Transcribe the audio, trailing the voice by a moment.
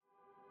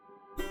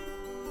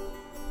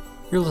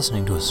You're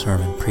listening to a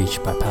sermon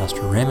preached by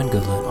Pastor Raymond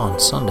Goodlett on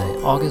Sunday,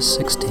 August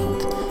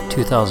 16th,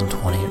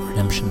 2020 at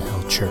Redemption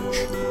Hill Church.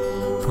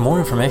 For more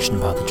information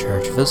about the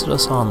church, visit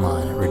us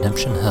online at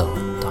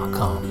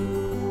redemptionhill.com.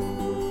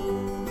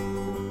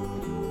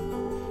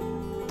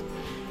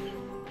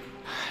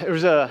 There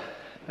was a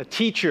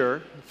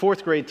teacher,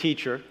 fourth grade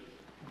teacher,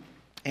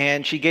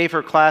 and she gave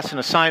her class an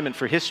assignment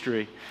for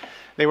history.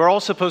 They were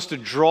all supposed to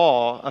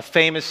draw a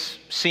famous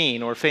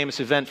scene or famous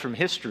event from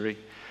history.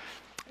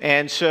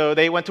 And so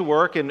they went to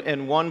work,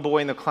 and one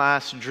boy in the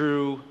class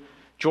drew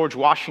George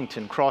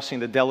Washington crossing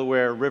the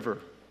Delaware River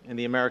in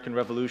the American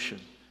Revolution.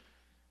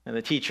 And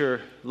the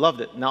teacher loved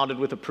it, nodded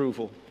with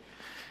approval.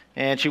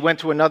 And she went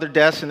to another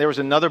desk, and there was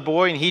another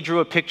boy, and he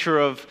drew a picture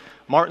of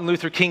Martin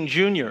Luther King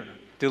Jr.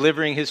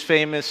 delivering his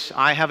famous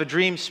 "I Have a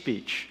Dream"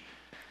 speech.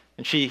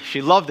 And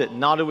she loved it,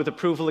 nodded with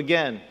approval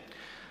again.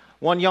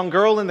 One young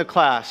girl in the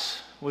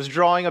class was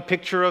drawing a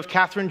picture of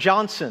Katherine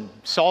Johnson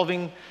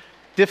solving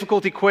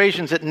difficult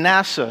equations at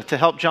NASA to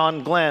help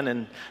John Glenn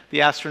and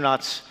the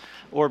astronauts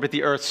orbit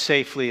the Earth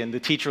safely. And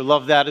the teacher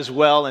loved that as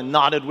well and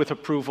nodded with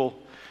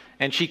approval.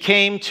 And she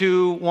came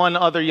to one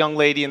other young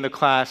lady in the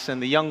class,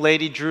 and the young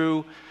lady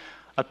drew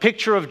a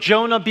picture of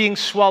Jonah being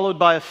swallowed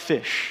by a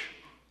fish.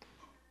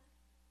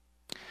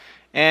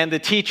 And the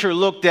teacher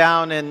looked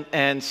down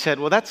and said,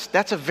 well,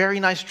 that's a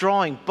very nice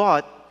drawing,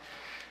 but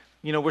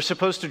we're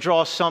supposed to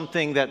draw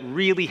something that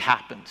really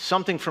happened,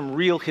 something from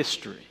real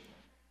history.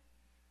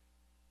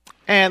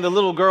 And the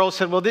little girl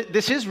said, well,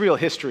 this is real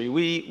history.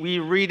 We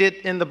read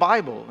it in the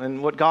Bible,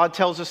 and what God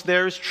tells us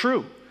there is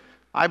true.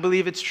 I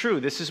believe it's true.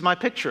 This is my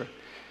picture.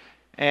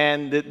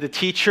 And the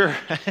teacher,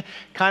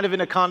 kind of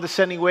in a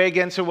condescending way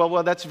again, said,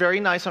 well, that's very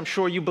nice. I'm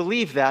sure you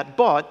believe that,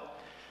 but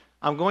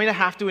I'm going to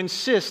have to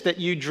insist that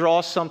you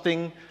draw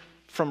something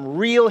from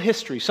real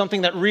history,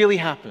 something that really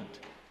happened.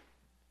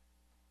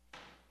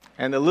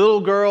 And the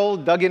little girl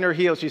dug in her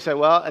heels. She said,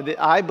 well,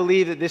 I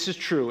believe that this is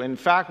true. In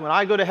fact, when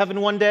I go to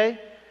heaven one day,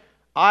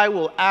 I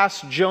will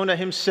ask Jonah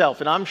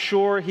himself, and I'm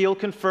sure he'll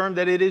confirm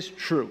that it is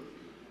true.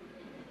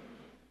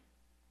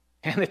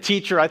 And the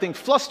teacher, I think,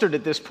 flustered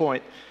at this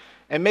point,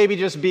 and maybe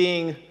just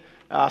being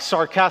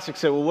sarcastic,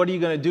 said, well, what are you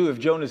going to do if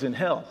Jonah's in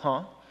hell,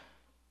 huh?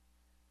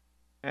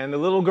 And the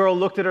little girl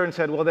looked at her and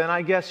said, well, then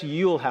I guess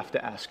you'll have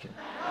to ask him.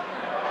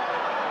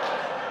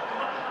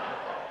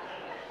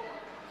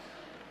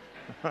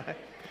 Right?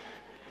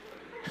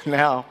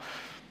 Now,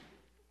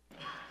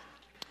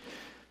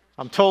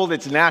 I'm told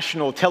it's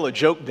National Tell a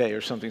Joke Day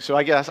or something, so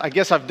I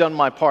guess I've done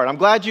my part. I'm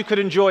glad you could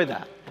enjoy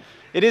that.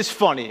 It is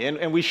funny,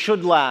 and we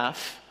should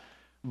laugh,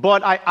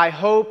 but I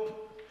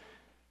hope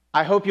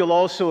you'll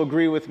also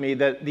agree with me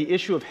that the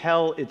issue of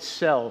hell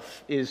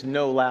itself is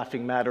no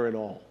laughing matter at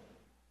all.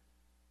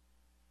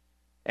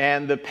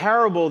 And the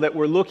parable that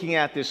we're looking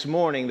at this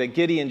morning that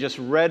Gideon just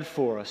read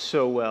for us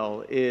so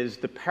well is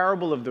the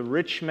parable of the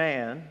rich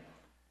man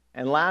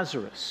and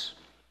Lazarus.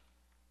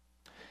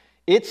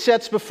 It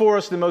sets before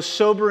us the most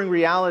sobering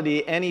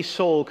reality any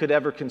soul could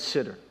ever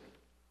consider.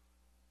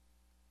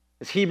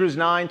 As Hebrews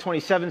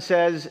 9:27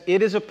 says,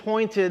 it is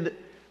appointed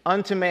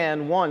unto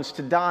man once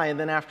to die, and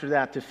then after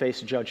that to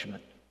face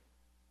judgment.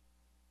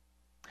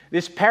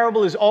 This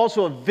parable is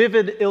also a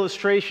vivid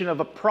illustration of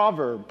a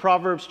proverb,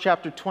 Proverbs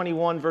chapter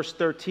 21, verse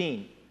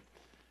 13,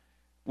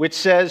 which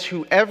says,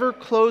 whoever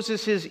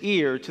closes his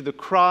ear to the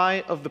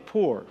cry of the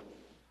poor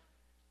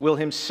will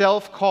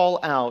himself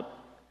call out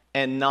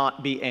and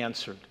not be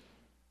answered.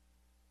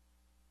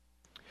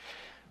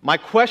 My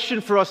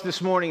question for us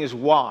this morning is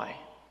why?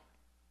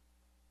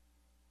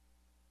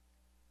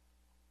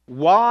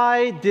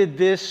 Why did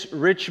this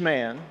rich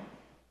man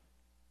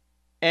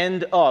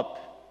end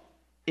up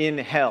in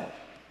hell?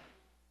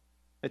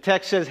 The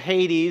text says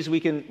Hades. We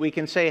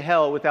can say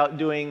hell without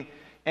doing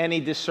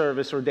any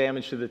disservice or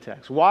damage to the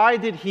text. Why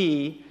did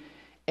he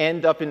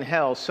end up in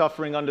hell,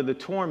 suffering under the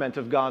torment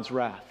of God's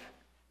wrath?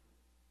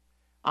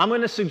 I'm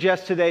going to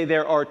suggest today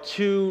there are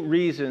two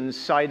reasons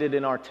cited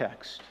in our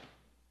text.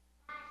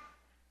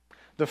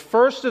 The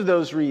first of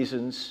those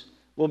reasons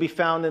will be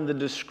found in the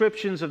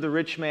descriptions of the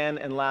rich man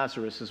and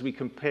Lazarus as we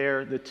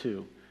compare the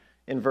two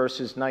in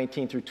verses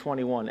 19 through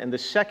 21. And the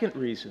second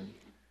reason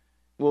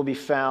will be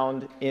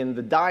found in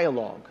the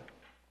dialogue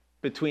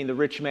between the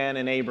rich man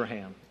and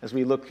Abraham as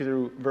we look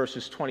through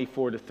verses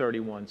 24 to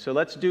 31. So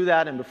let's do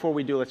that, and before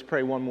we do, let's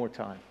pray one more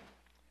time.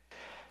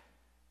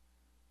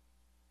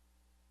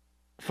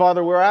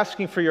 Father, we're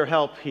asking for your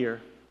help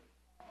here.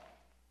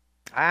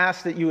 I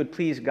ask that you would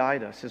please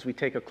guide us as we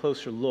take a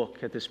closer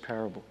look at this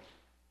parable.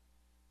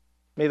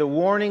 May the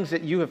warnings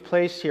that you have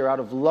placed here out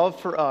of love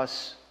for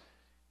us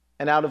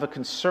and out of a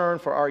concern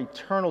for our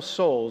eternal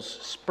souls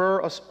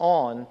spur us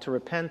on to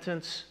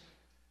repentance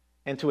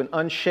and to an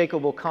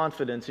unshakable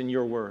confidence in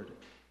your word.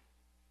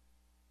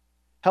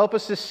 Help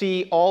us to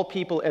see all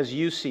people as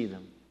you see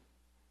them,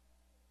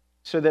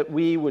 so that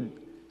we would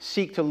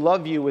seek to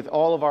love you with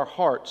all of our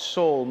heart,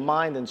 soul,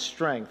 mind, and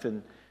strength,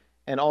 and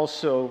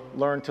also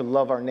learn to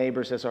love our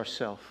neighbors as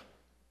ourselves.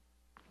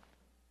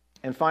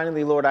 And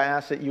finally, Lord, I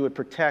ask that you would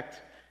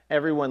protect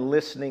everyone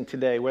listening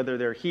today, whether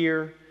they're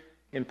here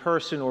in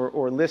person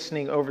or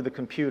listening over the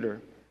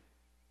computer.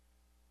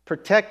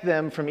 Protect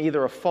them from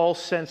either a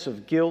false sense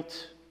of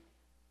guilt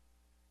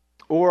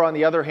or, on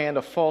the other hand,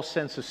 a false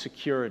sense of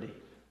security.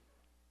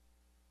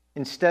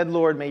 Instead,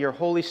 Lord, may your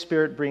Holy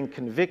Spirit bring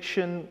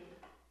conviction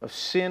of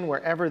sin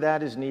wherever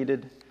that is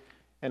needed,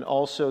 and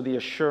also the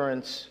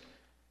assurance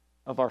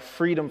of our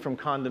freedom from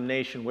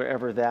condemnation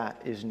wherever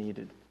that is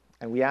needed.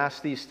 And we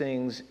ask these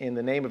things in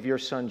the name of your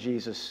Son,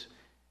 Jesus.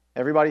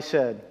 Everybody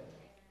said,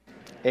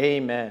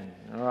 Amen.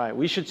 All right,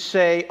 we should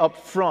say up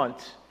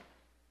front,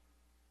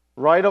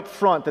 right up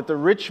front, that the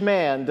rich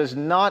man does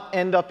not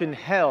end up in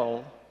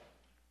hell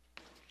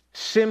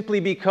simply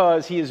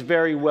because he is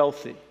very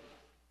wealthy.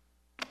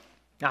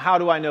 Now, how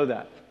do I know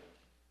that?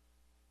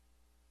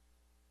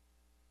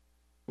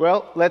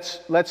 Well,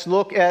 let's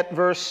look at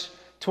verse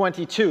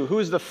 22. Who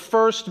is the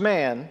first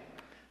man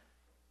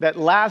that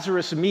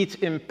Lazarus meets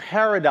in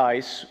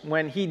paradise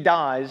when he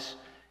dies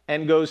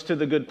and goes to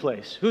the good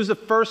place? Who's the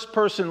first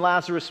person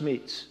Lazarus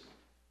meets?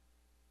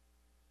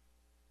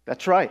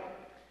 That's right,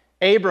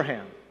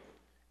 Abraham.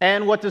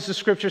 And what does the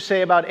scripture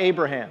say about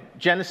Abraham?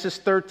 Genesis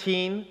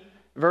 13,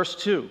 verse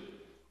 2.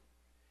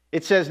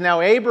 It says,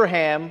 now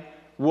Abraham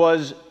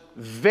was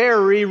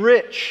very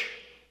rich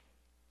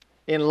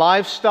in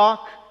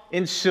livestock,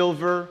 in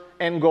silver,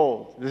 and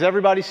gold. Does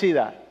everybody see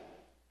that?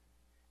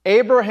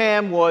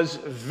 Abraham was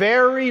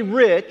very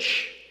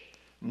rich,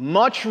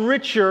 much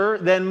richer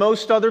than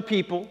most other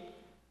people,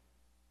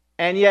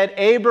 and yet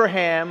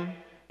Abraham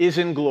is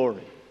in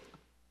glory.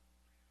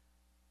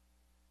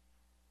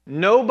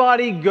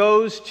 Nobody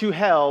goes to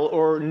hell,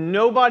 or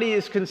nobody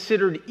is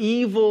considered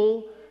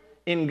evil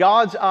in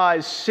God's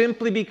eyes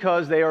simply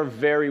because they are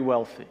very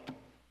wealthy.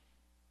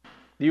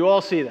 Do you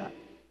all see that?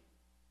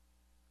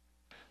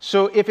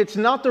 So if it's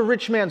not the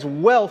rich man's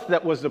wealth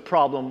that was the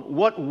problem,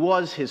 what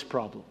was his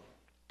problem?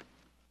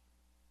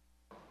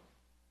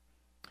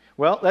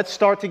 Well, let's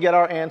start to get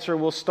our answer.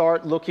 We'll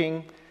start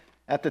looking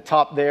at the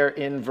top there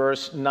in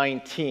verse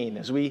 19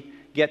 as we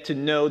get to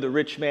know the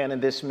rich man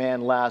and this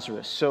man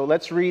Lazarus. So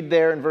let's read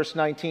there in verse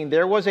 19.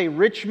 There was a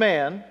rich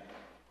man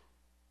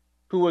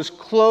who was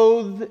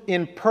clothed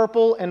in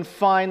purple and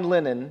fine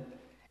linen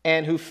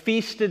and who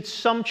feasted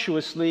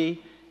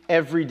sumptuously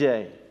every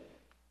day.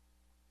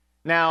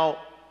 Now,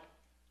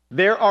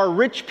 there are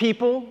rich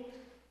people,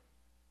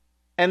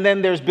 and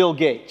then there's Bill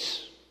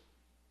Gates,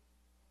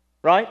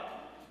 right?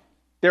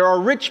 There are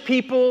rich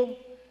people,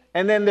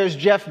 and then there's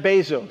Jeff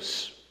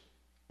Bezos.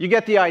 You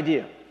get the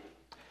idea.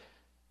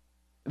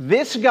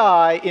 This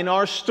guy in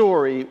our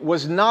story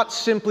was not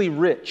simply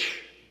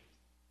rich.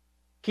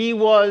 He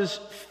was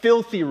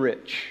filthy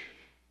rich.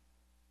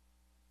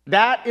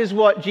 That is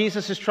what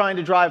Jesus is trying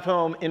to drive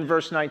home in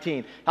verse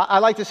 19. I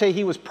like to say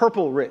he was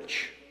purple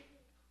rich.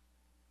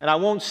 And I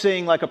won't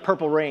sing like a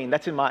Purple Rain.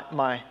 That's in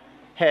my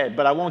head,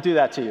 but I won't do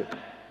that to you.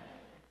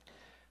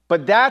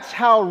 But that's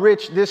how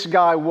rich this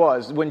guy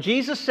was. When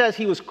Jesus says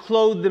he was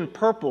clothed in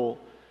purple,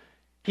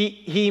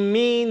 he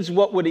means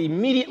what would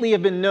immediately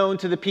have been known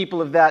to the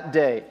people of that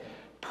day.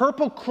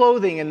 Purple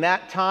clothing in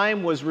that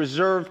time was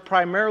reserved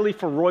primarily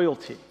for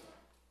royalty.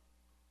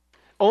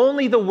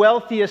 Only the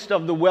wealthiest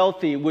of the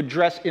wealthy would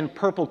dress in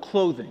purple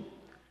clothing.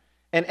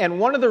 And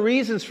one of the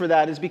reasons for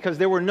that is because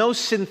there were no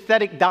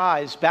synthetic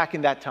dyes back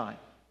in that time.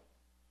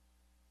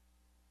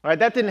 All right,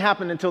 that didn't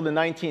happen until the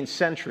 19th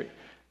century.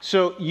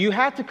 So you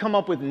had to come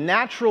up with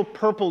natural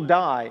purple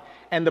dye,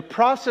 and the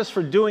process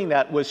for doing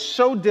that was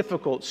so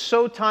difficult,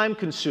 so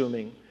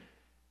time-consuming.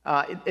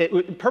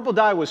 Purple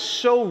dye was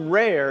so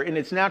rare in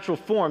its natural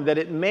form that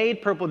it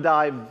made purple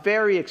dye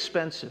very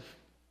expensive.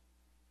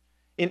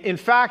 In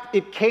fact,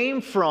 it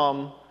came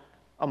from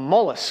a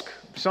mollusk,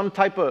 some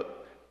type of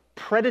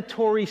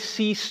predatory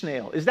sea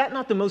snail. Is that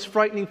not the most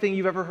frightening thing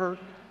you've ever heard?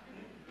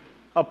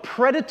 A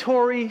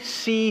predatory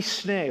sea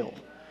snail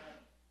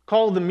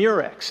called the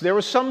murex. There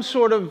was some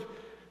sort of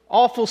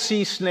awful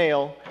sea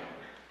snail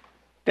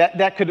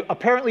that could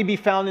apparently be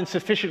found in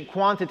sufficient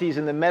quantities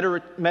in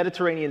the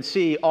Mediterranean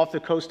Sea off the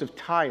coast of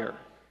Tyre.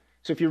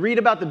 So if you read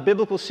about the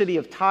biblical city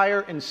of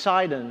Tyre and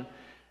Sidon,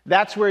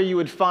 that's where you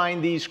would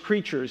find these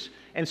creatures.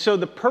 And so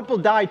the purple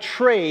dye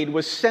trade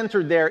was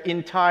centered there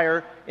in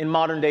Tyre in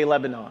modern-day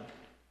Lebanon.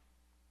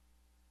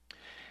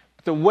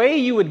 The way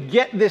you would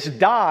get this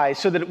dye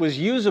so that it was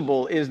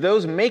usable is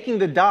those making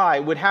the dye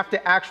would have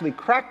to actually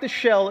crack the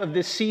shell of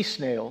this sea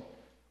snail,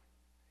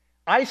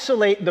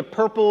 isolate the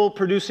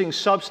purple-producing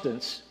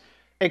substance,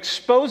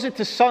 expose it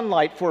to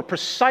sunlight for a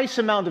precise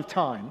amount of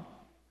time.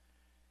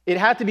 It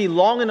had to be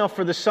long enough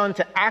for the sun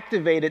to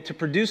activate it to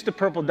produce the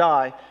purple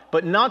dye,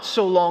 but not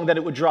so long that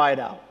it would dry it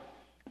out.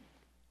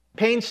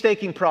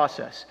 Painstaking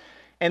process.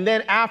 And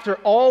then after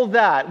all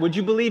that, would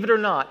you believe it or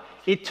not,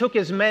 it took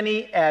as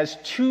many as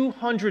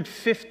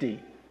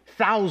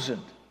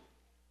 250,000.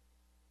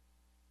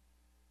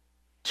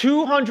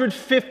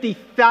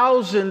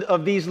 250,000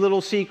 of these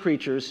little sea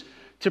creatures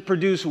to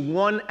produce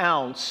 1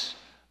 ounce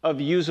of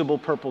usable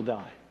purple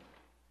dye.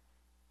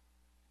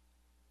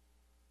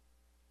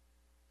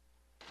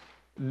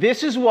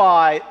 This is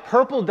why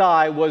purple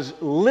dye was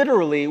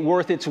literally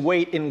worth its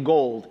weight in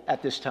gold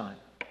at this time.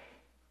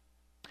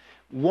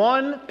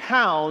 1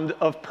 pound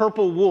of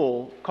purple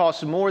wool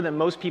costs more than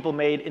most people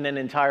made in an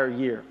entire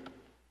year.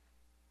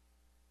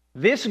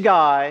 This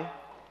guy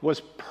was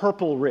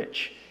purple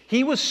rich.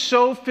 He was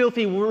so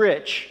filthy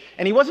rich,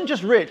 and he wasn't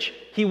just rich,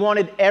 he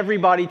wanted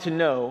everybody to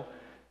know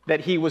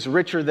that he was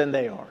richer than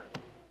they are.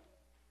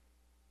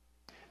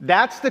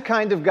 That's the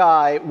kind of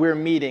guy we're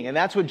meeting, and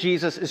that's what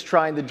Jesus is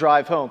trying to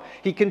drive home.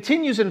 He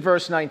continues in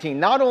verse 19.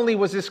 Not only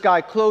was this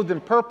guy clothed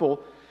in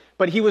purple,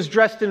 but he was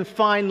dressed in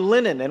fine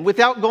linen. And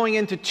without going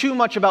into too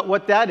much about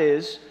what that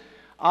is,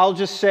 I'll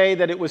just say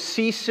that it was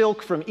sea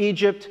silk from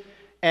Egypt,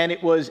 and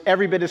it was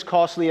every bit as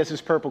costly as his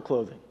purple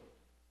clothing.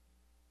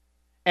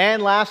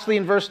 And lastly,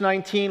 in verse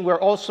 19, we're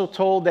also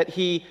told that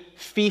he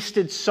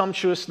feasted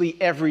sumptuously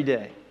every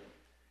day.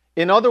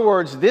 In other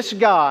words, this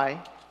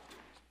guy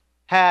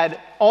had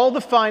all the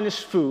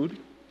finest food,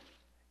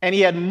 and he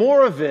had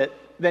more of it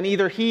than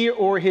either he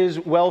or his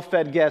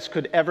well-fed guests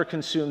could ever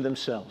consume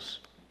themselves.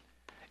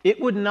 It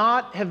would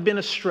not have been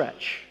a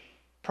stretch,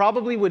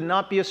 probably would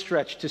not be a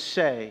stretch to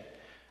say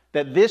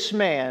that this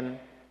man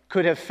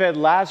could have fed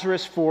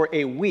Lazarus for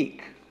a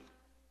week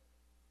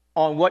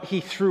on what he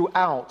threw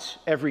out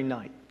every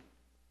night.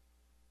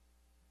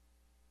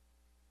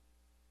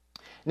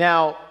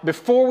 Now,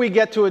 before we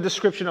get to a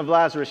description of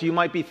Lazarus, you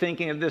might be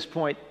thinking at this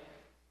point,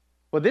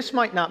 well, this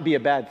might not be a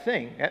bad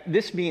thing.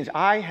 This means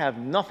I have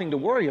nothing to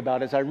worry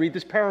about as I read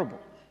this parable.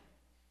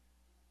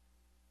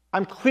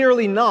 I'm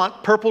clearly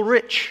not purple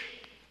rich.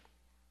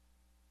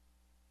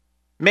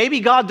 Maybe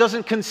God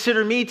doesn't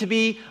consider me to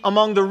be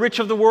among the rich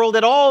of the world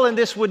at all, and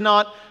this would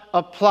not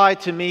apply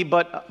to me,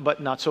 but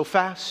not so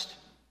fast.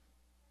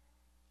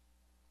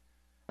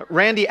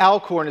 Randy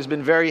Alcorn has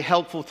been very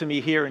helpful to me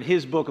here in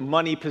his book,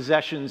 Money,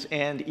 Possessions,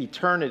 and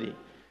Eternity.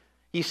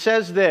 He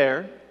says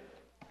there,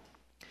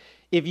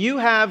 if you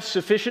have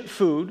sufficient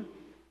food,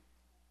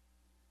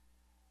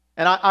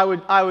 and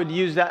I would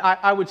use that,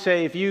 I would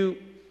say if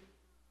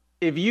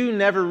you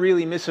never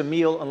really miss a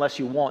meal unless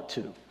you want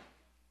to,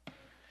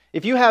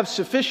 if you have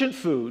sufficient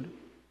food,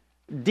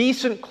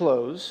 decent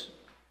clothes,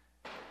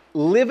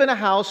 live in a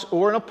house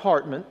or an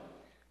apartment,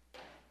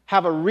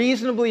 have a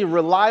reasonably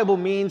reliable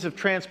means of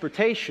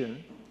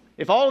transportation,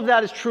 if all of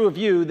that is true of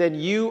you, then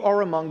you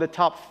are among the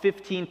top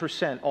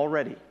 15%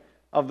 already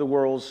of the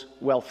world's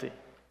wealthy.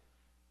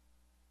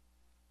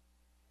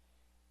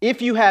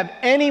 If you have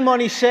any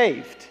money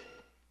saved,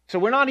 so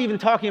we're not even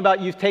talking about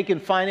you've taken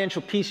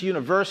Financial Peace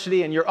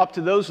University and you're up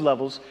to those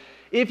levels.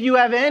 If you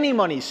have any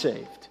money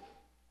saved,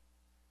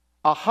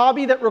 a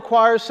hobby that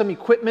requires some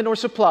equipment or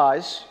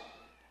supplies,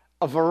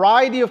 a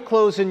variety of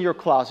clothes in your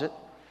closet,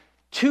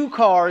 2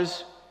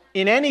 cars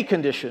in any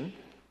condition,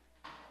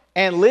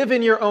 and live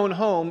in your own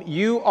home,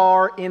 you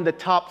are in the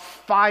top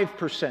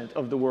 5%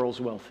 of the world's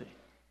wealthy.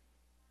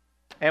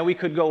 And we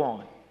could go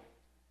on.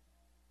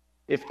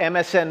 If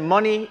MSN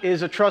Money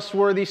is a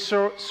trustworthy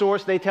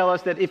source, they tell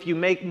us that if you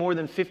make more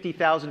than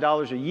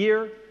 $50,000 a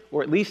year,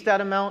 or at least that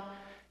amount,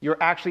 you're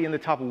actually in the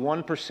top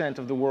 1%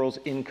 of the world's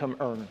income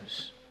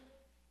earners.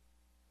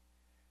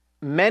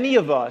 Many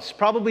of us,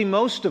 probably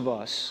most of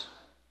us,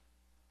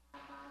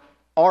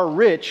 are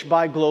rich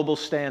by global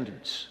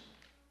standards.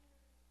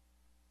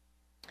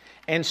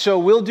 And so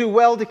we'll do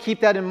well to keep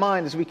that in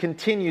mind as we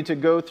continue to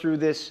go through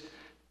this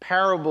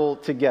parable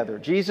together.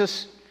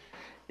 Jesus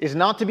is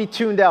not to be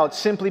tuned out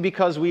simply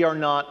because we are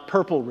not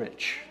purple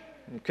rich.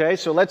 Okay,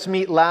 so let's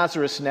meet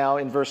Lazarus now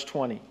in verse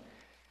 20.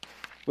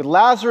 With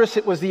Lazarus,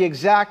 it was the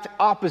exact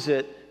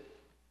opposite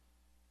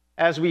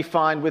as we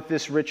find with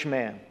this rich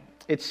man.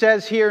 It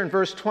says here in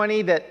verse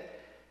 20 that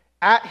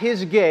at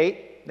his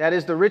gate, that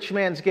is the rich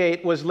man's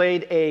gate, was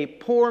laid a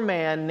poor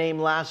man named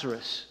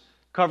Lazarus,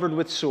 covered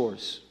with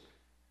sores,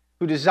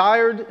 who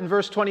desired, in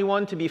verse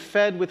 21, to be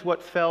fed with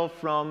what fell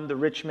from the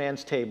rich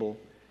man's table.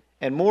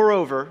 And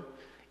moreover,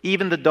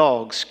 even the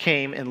dogs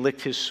came and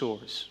licked his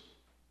sores.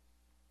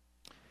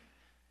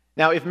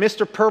 Now, if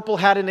Mr. Purple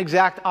had an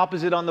exact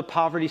opposite on the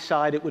poverty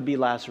side, it would be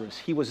Lazarus.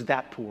 He was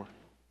that poor.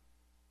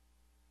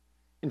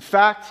 In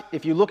fact,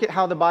 if you look at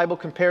how the Bible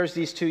compares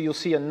these two, you'll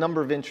see a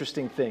number of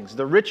interesting things.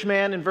 The rich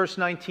man in verse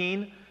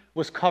 19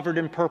 was covered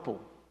in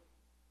purple.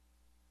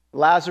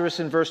 Lazarus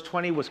in verse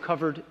 20 was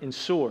covered in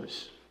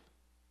sores.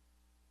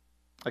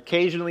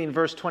 Occasionally in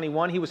verse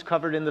 21, he was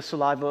covered in the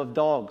saliva of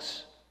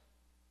dogs.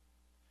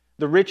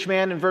 The rich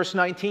man in verse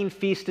 19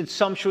 feasted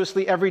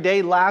sumptuously every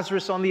day.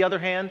 Lazarus, on the other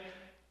hand,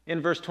 in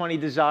verse 20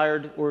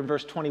 desired, or in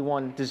verse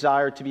 21,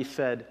 desired to be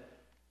fed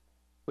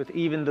with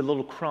even the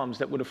little crumbs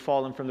that would have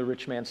fallen from the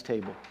rich man's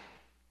table.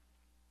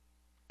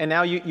 And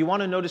now you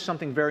want to notice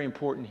something very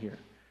important here.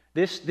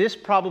 This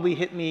probably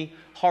hit me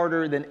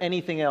harder than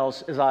anything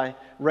else as I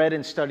read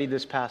and studied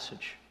this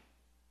passage.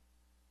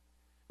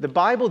 The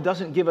Bible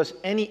doesn't give us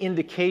any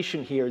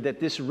indication here that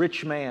this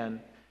rich man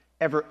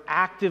ever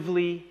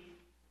actively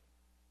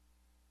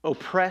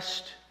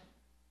oppressed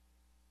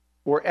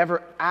or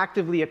ever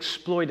actively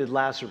exploited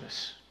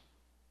Lazarus.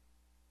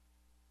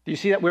 Do you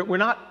see that? We're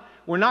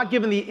we're not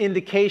given the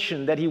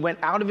indication that he went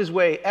out of his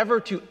way ever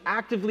to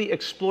actively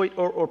exploit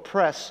or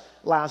oppress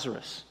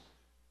Lazarus.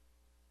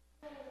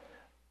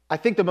 I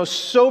think the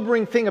most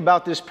sobering thing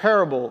about this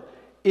parable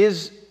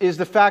is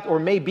the fact, or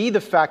may be the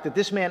fact, that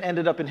this man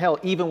ended up in hell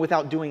even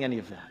without doing any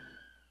of that.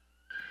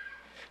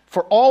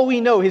 For all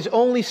we know, his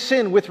only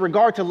sin with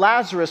regard to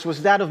Lazarus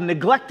was that of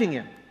neglecting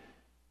him.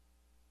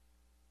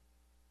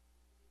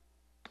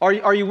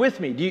 Are you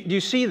with me? Do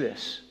you see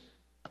this?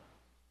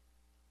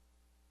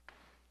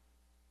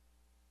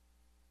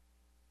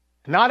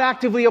 Not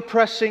actively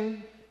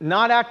oppressing,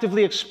 not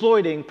actively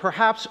exploiting,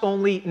 perhaps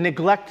only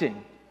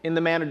neglecting in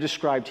the manner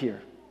described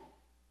here.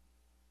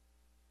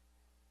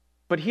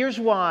 But here's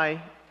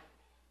why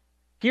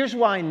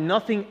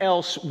nothing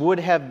else would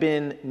have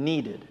been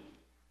needed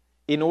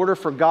in order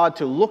for God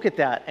to look at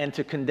that and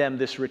to condemn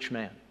this rich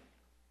man.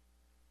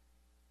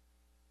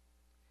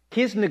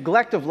 His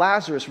neglect of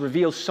Lazarus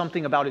reveals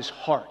something about his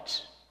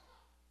heart.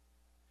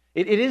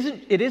 It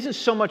isn't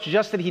so much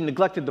just that he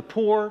neglected the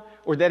poor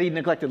or that he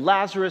neglected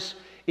Lazarus.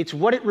 It's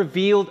what it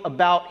revealed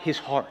about his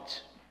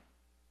heart.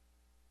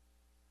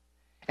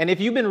 And if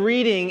you've been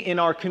reading in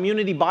our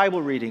community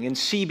Bible reading in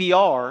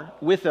CBR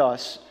with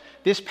us,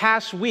 this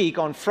past week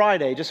on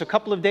Friday, just a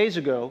couple of days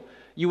ago,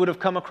 you would have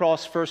come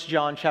across 1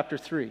 John chapter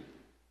 3.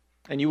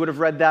 And you would have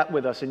read that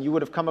with us, and you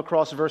would have come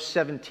across verse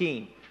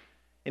 17.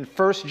 In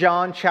 1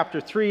 John chapter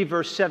 3,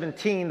 verse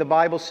 17, the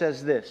Bible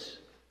says this: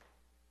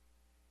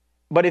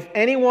 "But if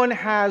anyone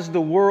has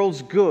the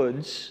world's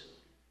goods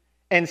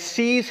and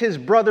sees his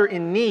brother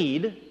in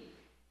need,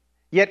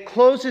 yet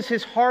closes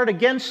his heart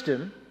against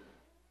him,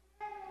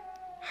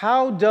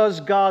 how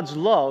does God's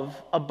love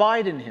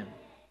abide in him?"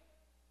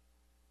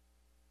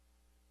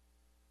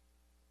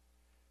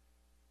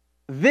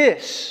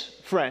 This,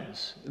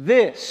 friends,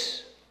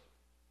 this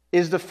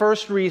is the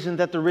first reason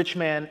that the rich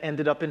man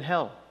ended up in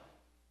hell.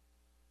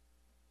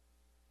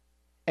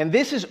 And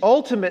this is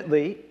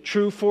ultimately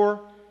true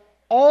for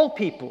all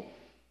people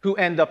who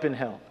end up in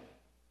hell,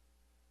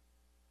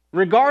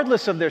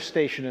 regardless of their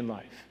station in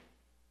life.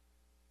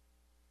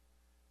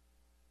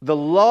 The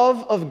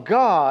love of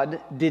God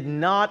did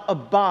not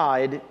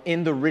abide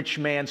in the rich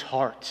man's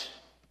heart.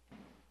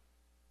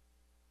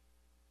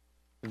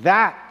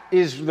 That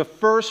is the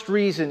first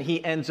reason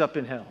he ends up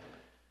in hell.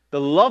 The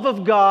love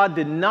of God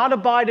did not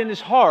abide in his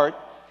heart.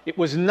 It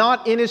was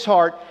not in his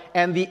heart.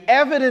 And the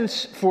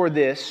evidence for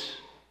this,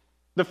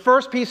 the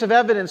first piece of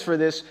evidence for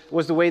this,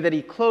 was the way that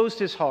he closed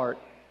his heart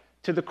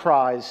to the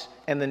cries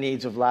and the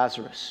needs of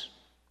Lazarus,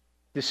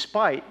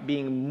 despite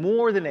being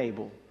more than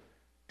able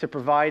to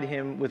provide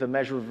him with a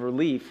measure of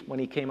relief when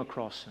he came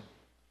across him.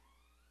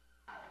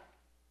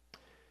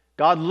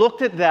 God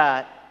looked at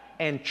that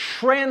and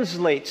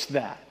translates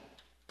that.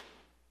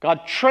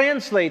 God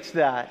translates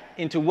that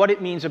into what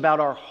it means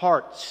about our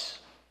hearts.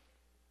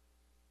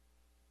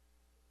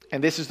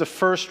 And this is the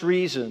first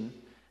reason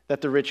that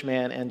the rich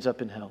man ends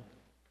up in hell.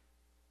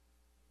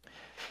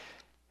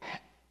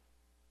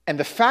 And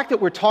the fact that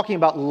we're talking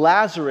about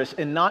Lazarus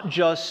and not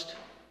just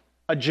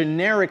a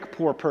generic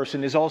poor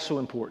person is also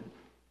important.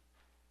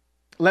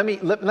 Let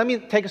me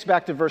take us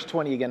back to verse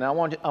 20 again. I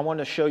want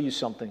to show you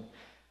something.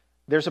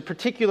 There's a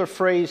particular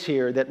phrase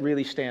here that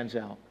really stands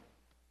out.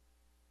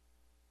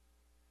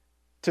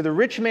 To the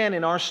rich man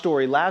in our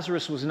story,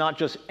 Lazarus was not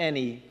just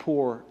any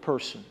poor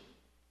person.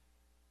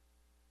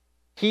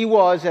 He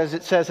was, as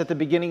it says at the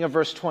beginning of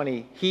verse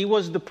 20, he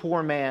was the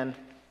poor man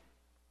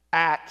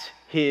at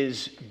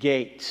his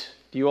gate.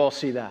 Do you all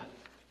see that?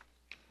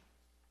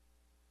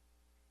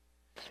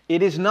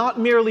 It is not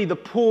merely the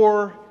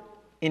poor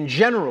in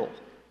general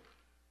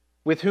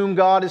with whom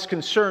God is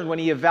concerned when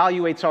he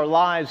evaluates our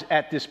lives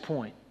at this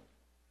point.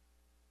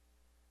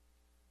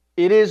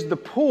 It is the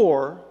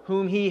poor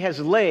whom he has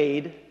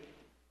laid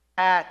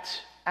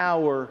at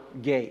our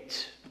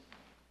gate.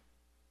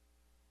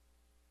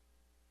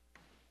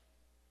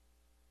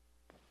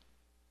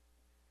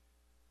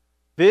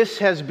 This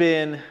has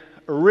been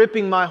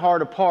ripping my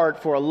heart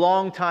apart for a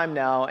long time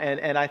now,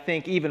 and I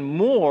think even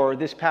more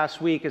this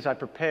past week as I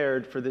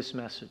prepared for this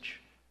message.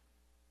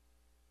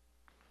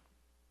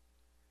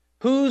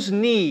 Whose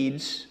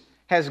needs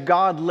has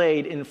God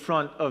laid in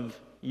front of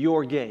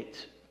your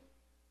gate?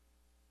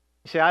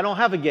 You say, I don't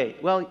have a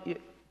gate. Well,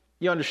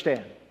 you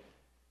understand.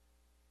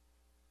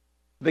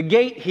 The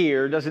gate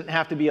here doesn't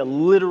have to be a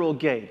literal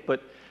gate,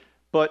 but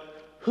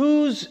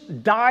whose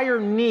dire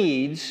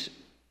needs,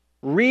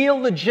 real,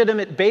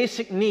 legitimate,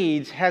 basic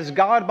needs, has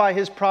God by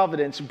his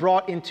providence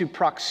brought into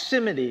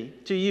proximity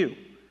to you?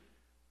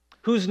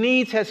 Whose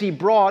needs has he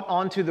brought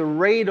onto the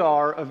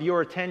radar of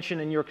your attention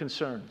and your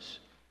concerns?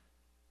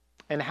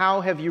 And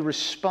how have you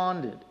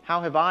responded?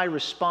 How have I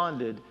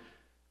responded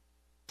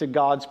to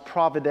God's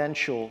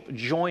providential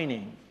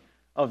joining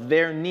of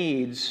their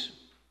needs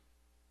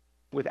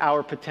with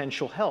our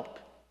potential help?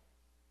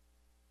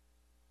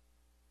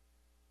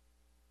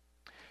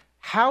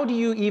 How do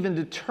you even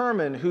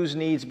determine whose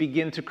needs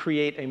begin to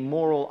create a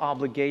moral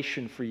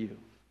obligation for you?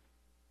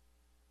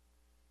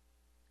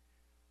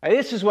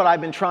 This is what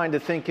I've been trying to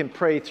think and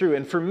pray through.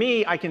 And for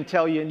me, I can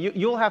tell you, and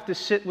you'll have to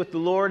sit with the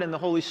Lord and the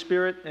Holy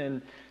Spirit,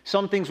 and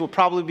some things will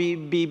probably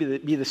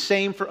be the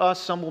same for us.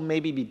 Some will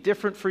maybe be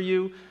different for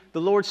you.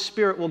 The Lord's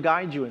Spirit will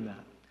guide you in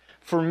that.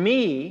 For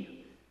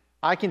me,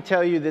 I can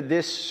tell you that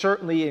this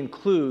certainly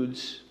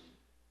includes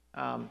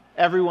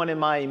everyone in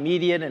my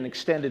immediate and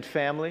extended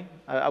family.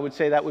 I would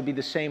say that would be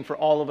the same for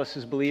all of us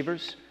as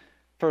believers.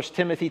 1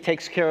 Timothy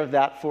takes care of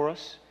that for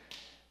us.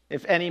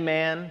 If any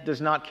man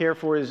does not care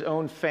for his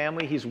own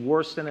family, he's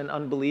worse than an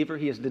unbeliever.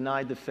 He has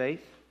denied the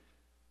faith.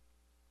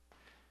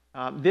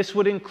 This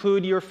would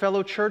include your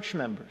fellow church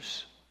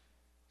members.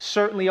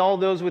 Certainly all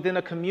those within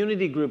a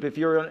community group, if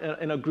you're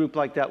in a group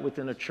like that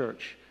within a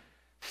church.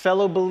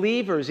 Fellow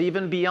believers,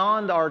 even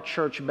beyond our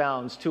church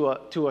bounds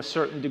to a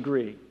certain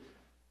degree,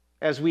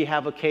 as we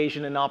have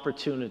occasion and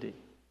opportunity.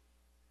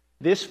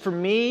 This, for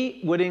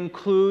me, would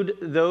include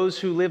those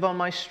who live on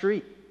my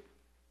street.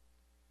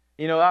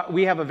 You know,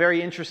 we have a very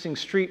interesting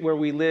street where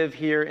we live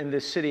here in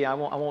this city. I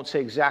won't say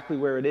exactly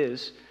where it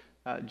is,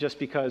 just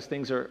because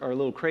things are a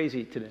little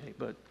crazy today.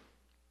 But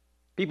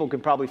people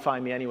can probably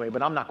find me anyway,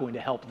 but I'm not going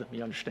to help them,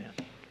 you understand?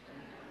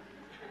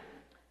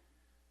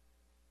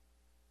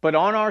 But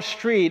on our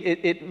street,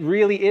 it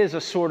really is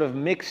a sort of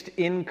mixed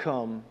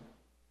income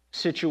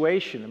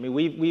situation. I mean,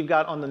 we've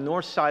got on the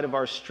north side of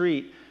our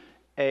street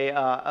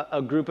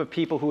a group of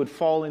people who would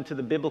fall into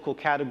the biblical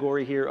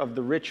category here of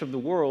the rich of the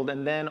world.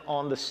 And then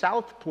on the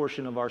south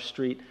portion of our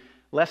street,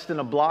 less than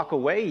a block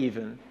away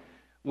even,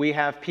 we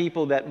have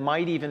people that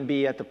might even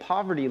be at the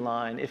poverty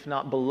line, if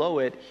not below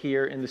it,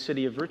 here in the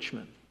city of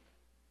Richmond.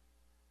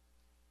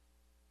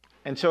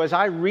 And so as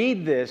I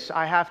read this,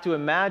 I have to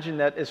imagine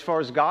that as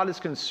far as God is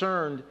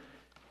concerned,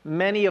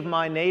 many of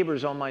my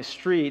neighbors on my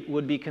street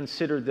would be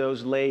considered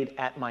those laid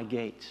at my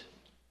gate.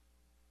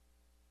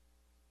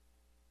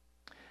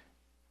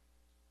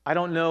 I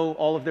don't know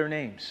all of their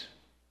names.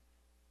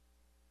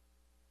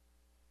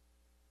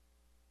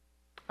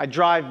 I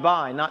drive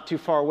by not too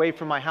far away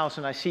from my house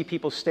and I see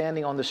people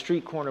standing on the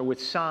street corner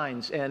with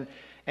signs and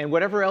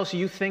whatever else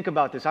you think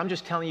about this, I'm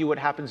just telling you what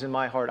happens in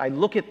my heart. I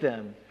look at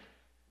them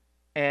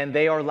and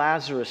they are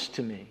Lazarus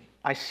to me.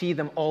 I see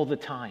them all the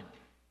time.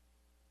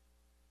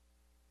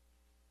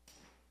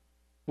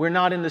 We're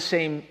not in the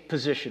same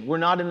position. We're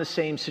not in the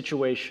same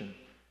situation.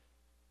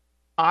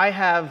 I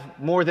have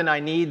more than I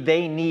need.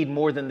 They need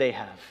more than they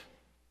have.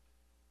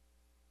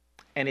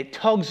 And it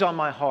tugs on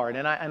my heart.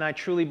 And I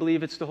truly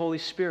believe it's the Holy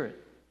Spirit.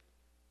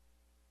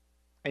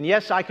 And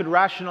yes, I could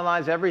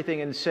rationalize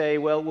everything and say,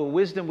 well,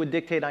 wisdom would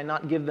dictate I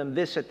not give them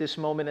this at this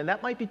moment. And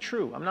that might be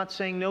true. I'm not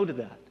saying no to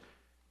that.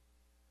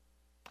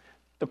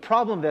 The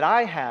problem that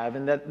I have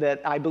and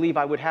that I believe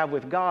I would have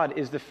with God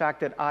is the fact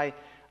that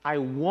I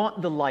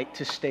want the light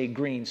to stay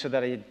green so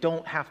that I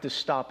don't have to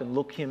stop and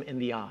look him in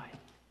the eye.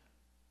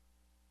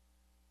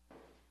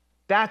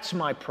 That's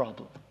my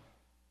problem.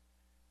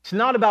 It's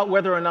not about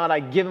whether or not I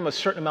give him a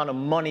certain amount of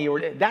money, or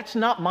that's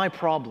not my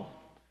problem.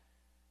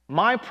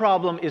 My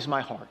problem is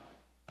my heart.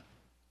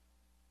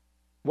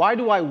 Why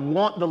do I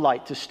want the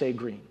light to stay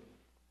green?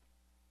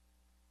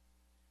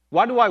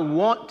 Why do I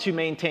want to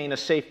maintain a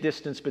safe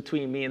distance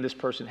between me and this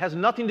person? It has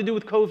nothing to do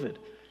with COVID.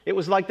 It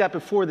was like that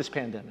before this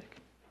pandemic.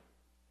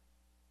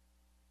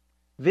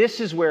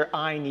 This is where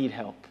I need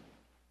help.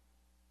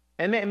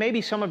 And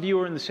maybe some of you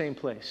are in the same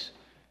place.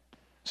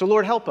 So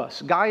Lord, help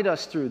us. Guide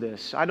us through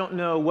this. I don't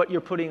know what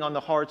you're putting on the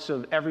hearts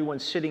of everyone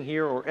sitting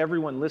here or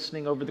everyone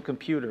listening over the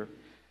computer,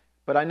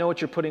 but I know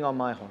what you're putting on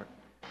my heart.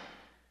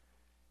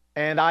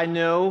 And I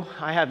know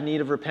I have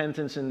need of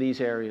repentance in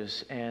these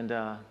areas, and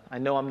I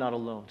know I'm not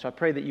alone. So I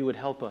pray that you would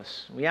help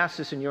us. We ask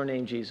this in your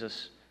name,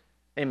 Jesus.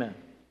 Amen.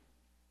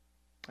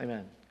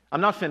 Amen.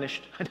 I'm not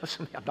finished. I know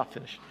something. I'm not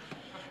finished.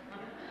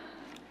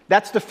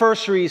 That's the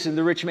first reason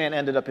the rich man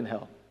ended up in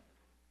hell.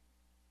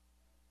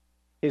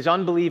 His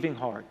unbelieving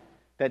heart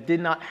that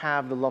did not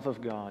have the love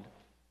of God,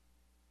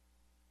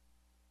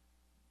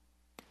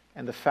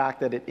 and the fact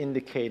that it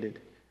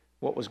indicated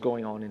what was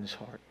going on in his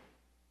heart.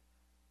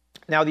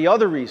 Now the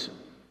other reason,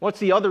 what's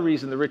the other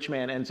reason the rich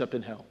man ends up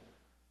in hell?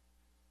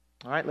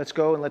 All right, let's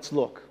go and let's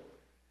look.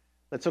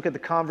 Let's look at the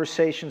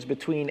conversations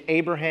between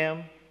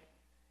Abraham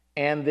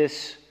and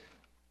this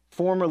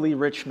formerly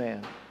rich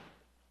man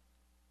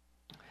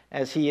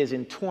as he is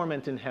in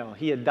torment in hell.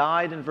 He had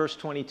died in verse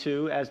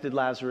 22, as did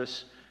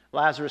Lazarus.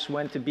 Lazarus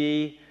went to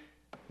be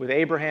with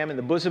Abraham in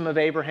the bosom of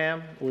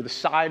Abraham, or the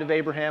side of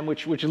Abraham,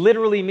 which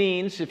literally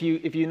means, if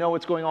you know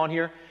what's going on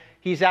here,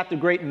 he's at the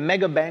great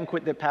mega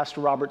banquet that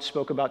Pastor Robert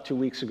spoke about 2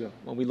 weeks ago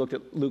when we looked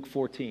at Luke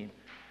 14.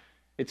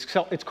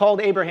 It's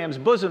called Abraham's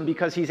bosom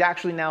because he's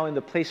actually now in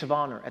the place of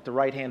honor at the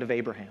right hand of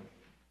Abraham.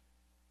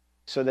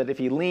 So that if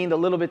he leaned a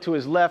little bit to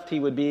his left, he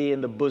would be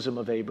in the bosom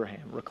of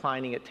Abraham,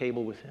 reclining at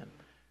table with him.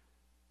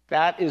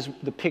 That is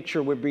the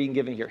picture we're being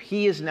given here.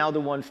 He is now the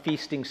one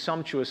feasting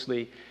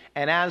sumptuously.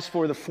 And as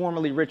for the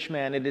formerly rich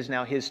man, it is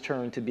now his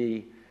turn to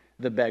be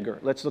the beggar.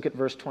 Let's look at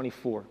verse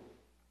 24.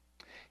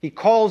 He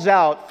calls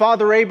out,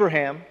 "Father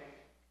Abraham,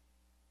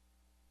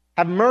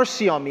 have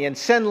mercy on me, and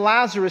send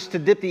Lazarus to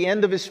dip the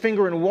end of his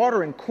finger in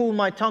water and cool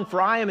my tongue,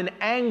 for I am in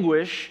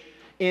anguish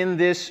in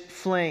this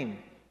flame.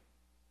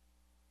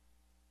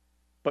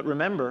 But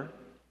remember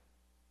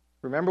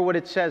what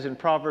it says in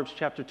Proverbs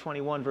chapter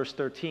 21, verse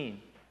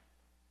 13.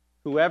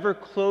 Whoever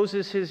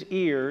closes his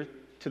ear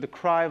to the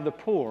cry of the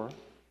poor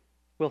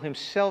will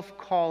himself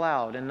call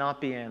out and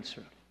not be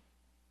answered.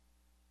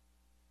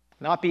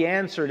 Not be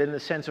answered in the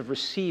sense of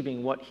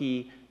receiving what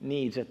he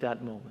needs at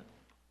that moment.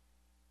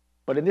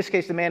 But in this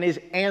case, the man is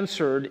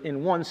answered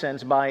in one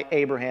sense by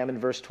Abraham in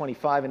verse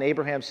 25. And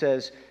Abraham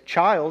says,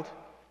 "Child,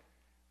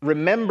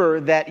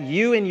 remember that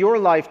you in your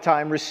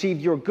lifetime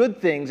received your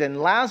good things,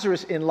 and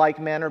Lazarus in like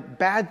manner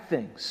bad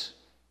things.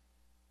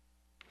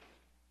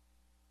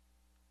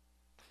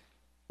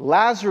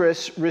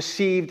 Lazarus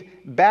received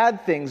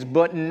bad things,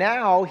 but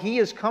now he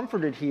is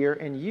comforted here,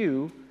 and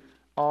you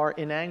are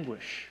in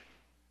anguish."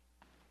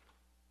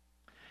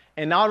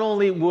 And not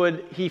only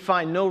would he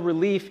find no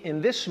relief in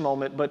this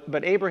moment,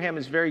 but Abraham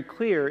is very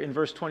clear in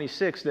verse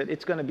 26 that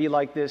it's going to be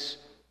like this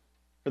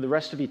for the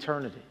rest of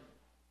eternity.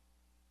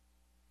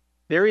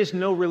 There is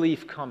no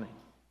relief coming.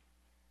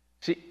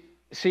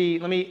 See,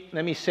 let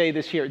me say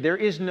this here. There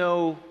is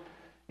no,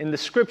 in the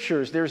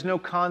scriptures, there's no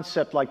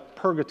concept like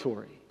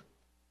purgatory.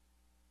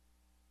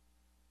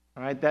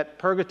 All right, that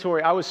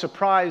purgatory, I was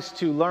surprised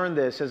to learn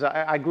this as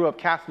I grew up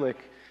Catholic.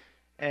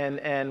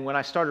 And when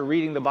I started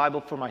reading the Bible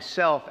for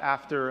myself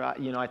after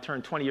I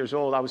turned 20 years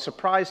old, I was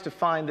surprised to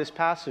find this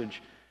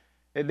passage.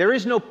 There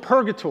is no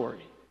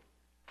purgatory.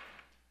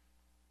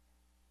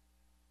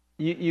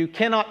 You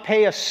cannot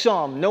pay a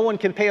sum. No one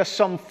can pay a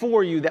sum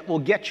for you that will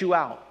get you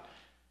out.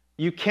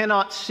 You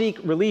cannot seek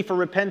relief or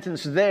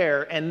repentance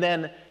there and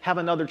then have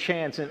another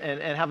chance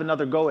and have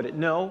another go at it.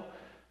 No.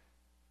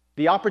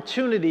 The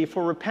opportunity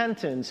for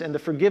repentance and the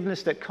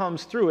forgiveness that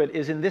comes through it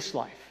is in this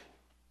life.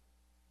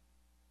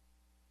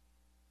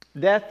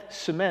 Death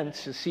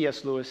cements, as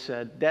C.S. Lewis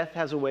said, death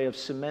has a way of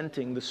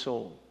cementing the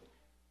soul.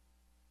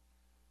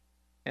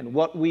 And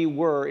what we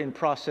were in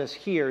process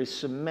here is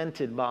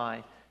cemented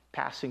by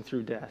passing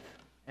through death.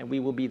 And we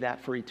will be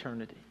that for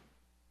eternity.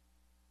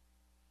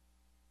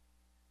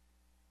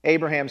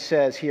 Abraham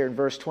says here in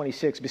verse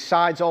 26,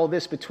 "Besides all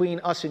this,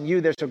 between us and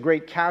you, there's a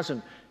great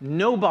chasm.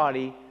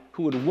 Nobody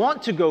who would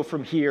want to go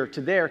from here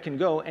to there can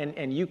go,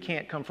 and you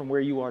can't come from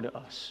where you are to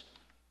us."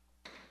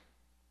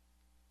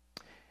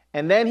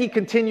 And then he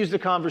continues the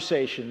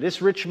conversation.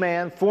 This rich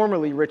man,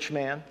 formerly rich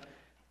man,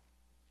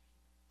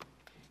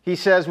 he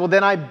says, "Well,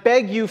 then I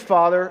beg you,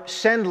 Father,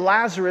 send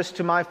Lazarus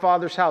to my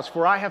father's house,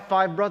 for I have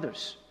 5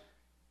 brothers.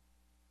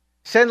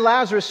 Send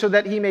Lazarus so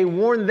that he may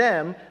warn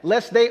them,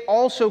 lest they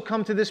also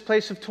come to this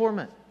place of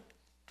torment."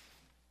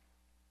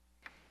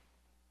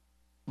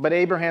 But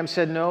Abraham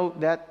said, "No,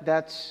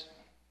 that's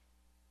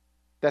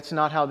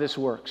not how this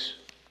works.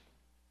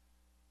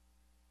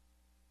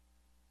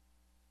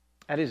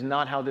 That is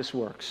not how this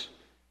works.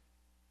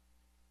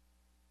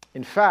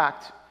 In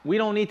fact, we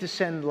don't need to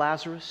send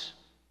Lazarus.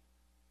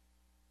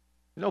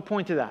 No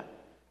point to that.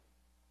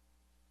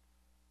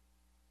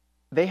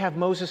 They have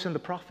Moses and the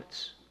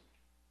prophets.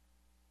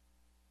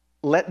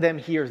 Let them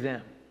hear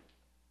them."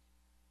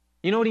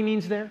 You know what he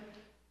means there?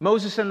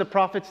 Moses and the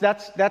prophets,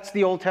 that's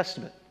the Old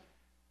Testament.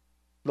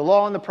 The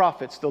law and the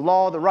prophets, the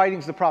law, the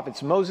writings, the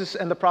prophets, Moses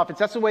and the prophets.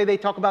 That's the way they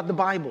talk about the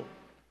Bible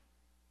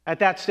at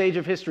that stage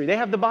of history. They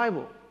have the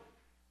Bible.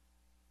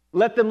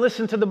 Let them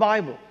listen to the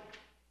Bible.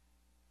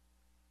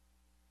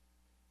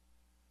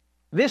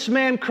 This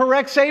man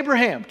corrects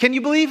Abraham. Can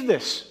you believe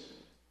this?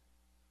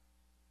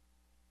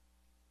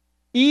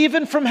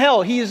 Even from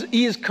hell, he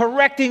is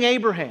correcting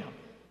Abraham.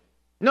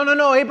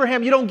 No,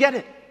 Abraham, you don't get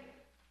it.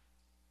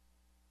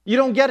 You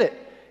don't get it.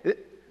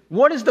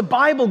 What is the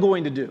Bible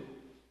going to do?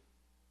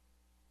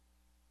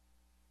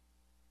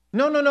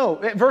 No.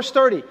 Verse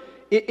 30.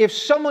 If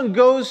someone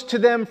goes to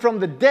them from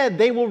the dead,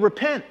 they will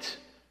repent.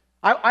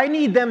 I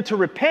need them to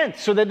repent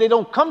so that they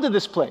don't come to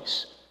this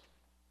place.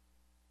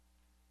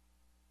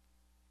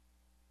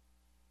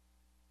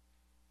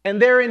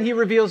 And therein he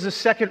reveals the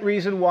second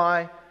reason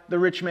why the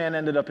rich man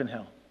ended up in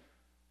hell.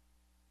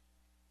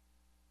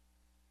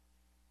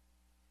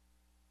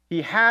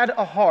 He had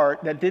a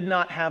heart that did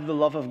not have the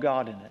love of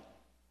God in it.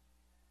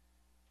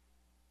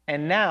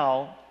 And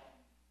now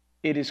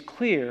it is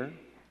clear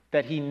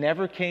that he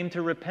never came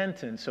to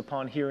repentance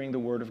upon hearing the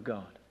word of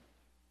God.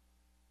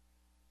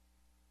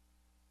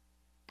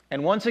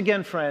 And once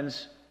again,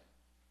 friends,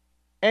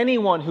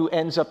 anyone who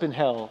ends up in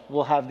hell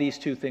will have these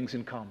two things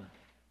in common.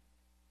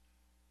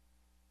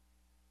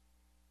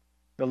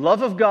 The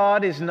love of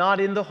God is not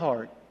in the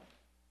heart,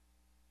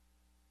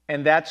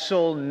 and that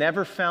soul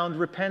never found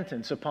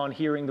repentance upon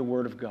hearing the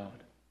word of God.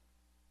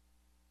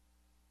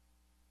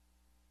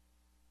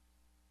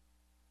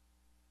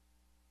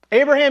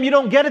 Abraham, you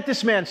don't get it,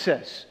 this man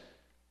says.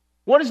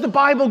 What is the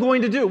Bible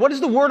going to do? What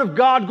is the word of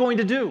God going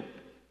to do?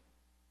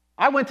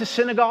 I went to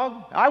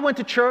synagogue. I went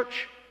to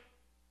church.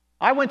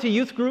 I went to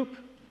youth group.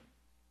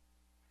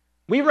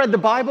 We read the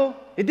Bible.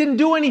 It didn't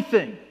do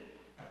anything.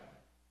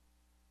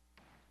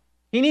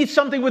 He needs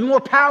something with more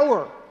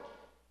power.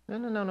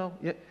 No.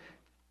 Yeah.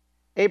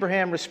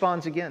 Abraham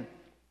responds again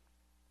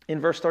in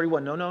verse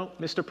 31. No,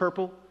 Mr.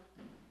 Purple,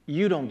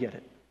 you don't get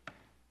it.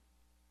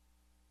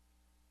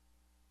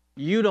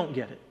 You don't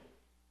get it.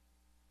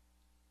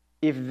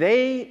 If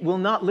they will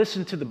not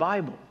listen to the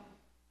Bible,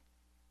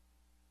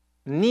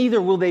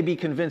 neither will they be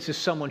convinced if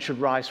someone should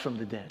rise from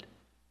the dead.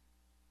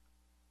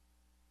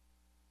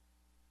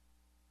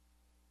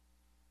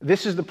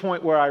 This is the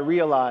point where I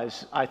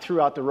realize I threw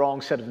out the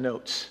wrong set of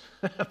notes.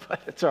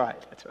 But it's all right.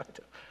 That's all right.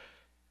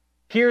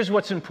 Here's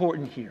what's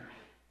important here.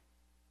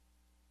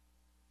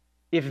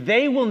 If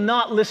they will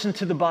not listen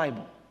to the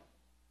Bible,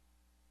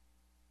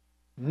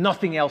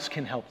 nothing else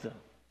can help them.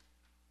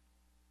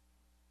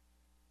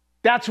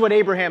 That's what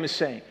Abraham is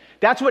saying.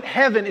 That's what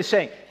heaven is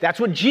saying. That's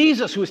what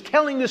Jesus, who is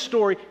telling this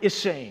story, is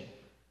saying.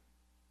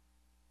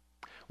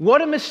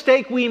 What a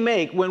mistake we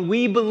make when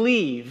we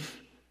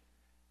believe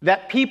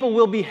that people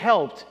will be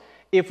helped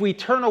if we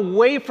turn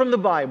away from the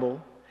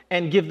Bible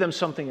and give them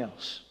something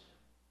else.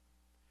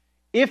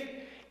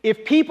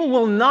 If people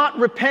will not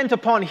repent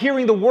upon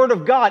hearing the Word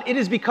of God, it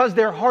is because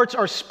their hearts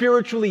are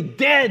spiritually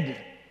dead.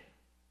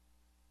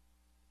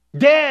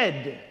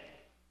 Dead.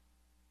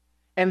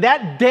 And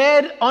that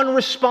dead,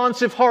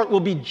 unresponsive heart will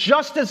be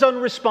just as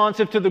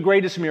unresponsive to the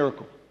greatest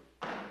miracle.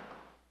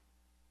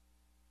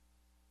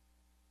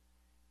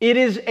 It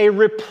is a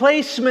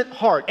replacement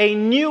heart, a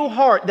new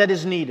heart that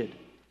is needed.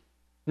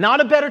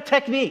 Not a better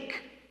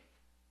technique.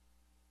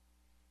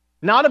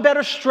 Not a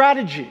better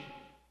strategy.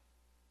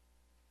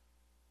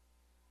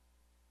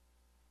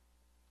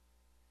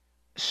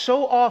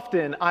 So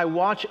often I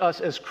watch us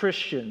as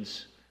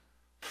Christians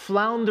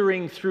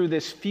floundering through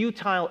this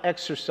futile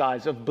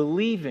exercise of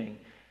believing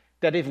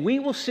that if we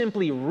will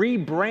simply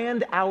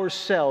rebrand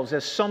ourselves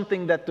as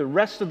something that the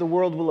rest of the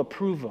world will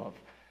approve of,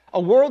 a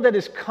world that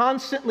is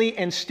constantly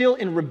and still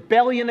in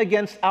rebellion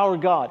against our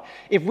God,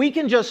 if we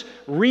can just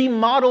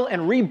remodel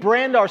and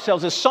rebrand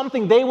ourselves as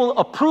something they will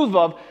approve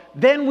of,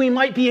 then we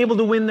might be able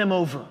to win them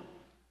over.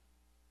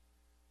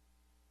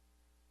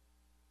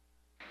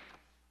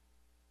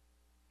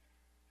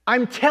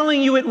 I'm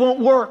telling you it won't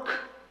work.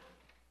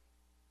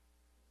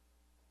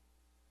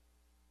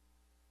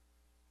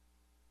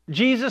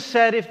 Jesus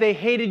said if they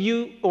hated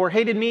you or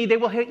hated me, they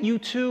will hate you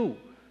too.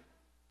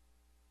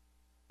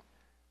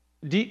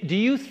 Do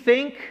you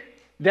think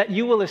that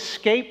you will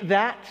escape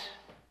that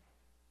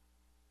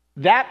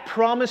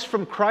promise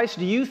from Christ?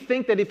 Do you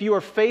think that if you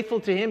are faithful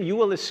to Him, you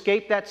will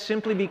escape that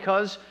simply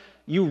because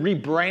you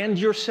rebrand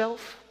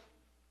yourself?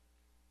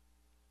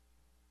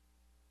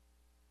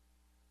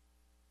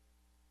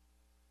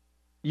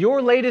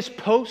 Your latest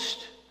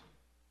post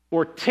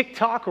or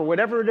TikTok or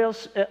whatever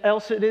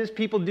else it is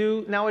people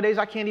do nowadays,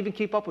 I can't even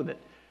keep up with it.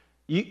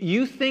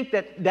 You think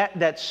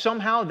that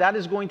somehow that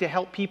is going to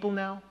help people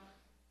now?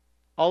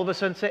 All of a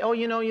sudden say, oh,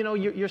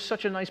 you're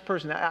such a nice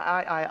person.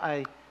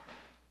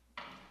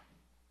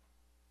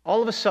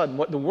 All of a sudden,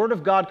 what the Word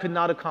of God could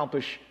not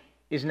accomplish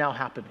is now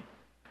happening.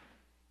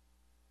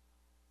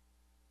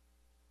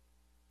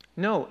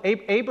 No,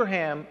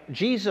 Abraham,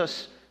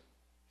 Jesus,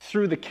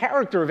 through the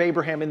character of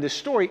Abraham in this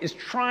story, is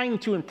trying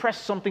to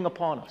impress something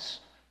upon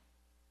us.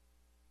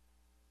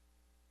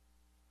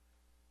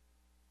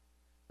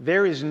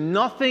 There is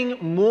nothing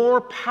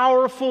more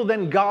powerful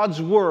than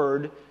God's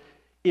Word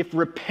if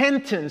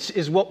repentance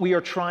is what we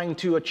are trying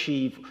to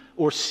achieve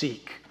or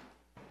seek.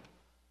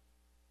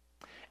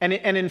 And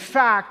in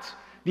fact,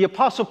 the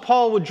Apostle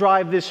Paul would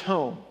drive this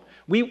home.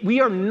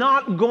 We are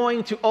not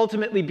going to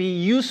ultimately be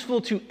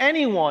useful to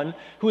anyone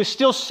who is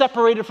still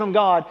separated from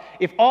God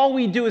if all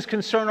we do is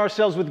concern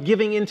ourselves with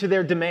giving into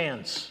their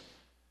demands.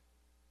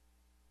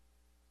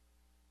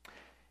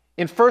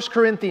 In 1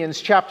 Corinthians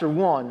chapter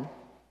 1,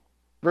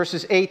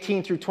 verses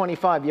 18 through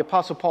 25, the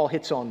Apostle Paul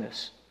hits on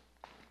this.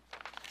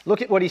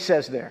 Look at what he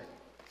says there.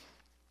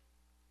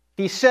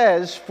 He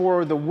says,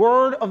 "For the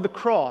word of the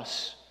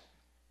cross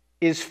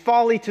is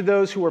folly to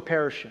those who are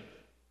perishing.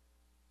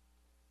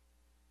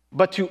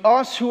 But to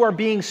us who are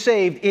being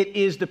saved, it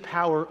is the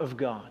power of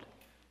God."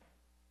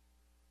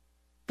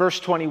 Verse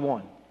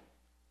 21.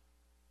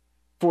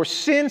 "For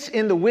since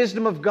in the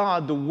wisdom of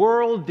God the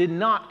world did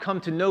not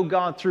come to know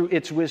God through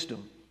its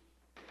wisdom,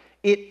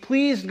 it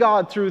pleased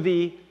God through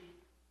the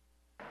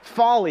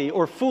folly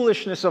or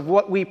foolishness of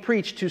what we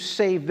preach to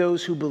save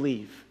those who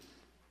believe.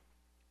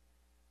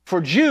 For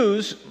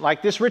Jews,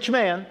 like this rich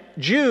man,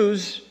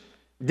 Jews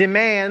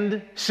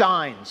demand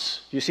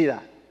signs." Do you see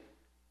that?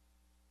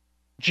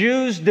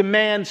 Jews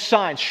demand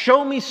signs.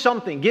 Show me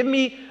something. Give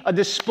me a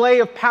display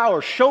of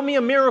power. Show me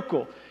a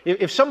miracle.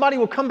 If somebody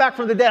will come back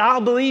from the dead, I'll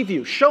believe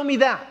you. Show me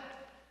that.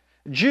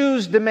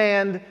 Jews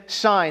demand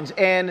signs.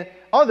 And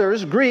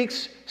others,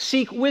 Greeks,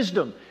 seek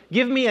wisdom.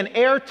 Give me an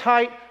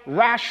airtight,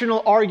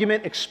 rational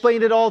argument.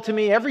 Explain it all to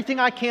me. Everything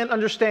I can't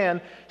understand,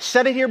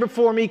 set it here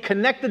before me.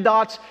 Connect the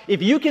dots.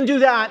 If you can do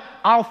that,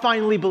 I'll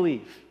finally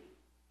believe.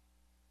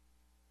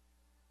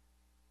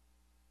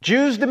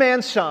 Jews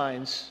demand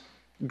signs.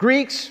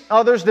 Greeks,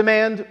 others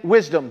demand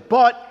wisdom.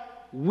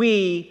 But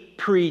we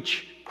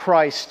preach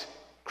Christ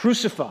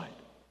crucified.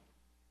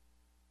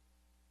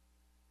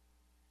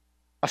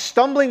 a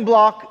stumbling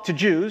block to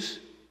Jews,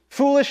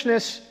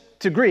 foolishness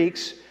to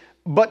Greeks,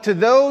 but to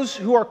those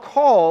who are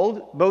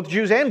called, both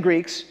Jews and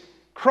Greeks,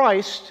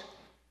 Christ,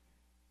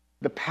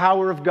 the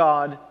power of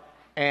God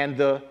and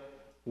the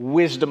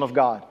wisdom of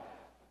God.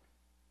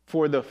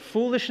 For the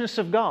foolishness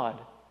of God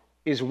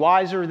is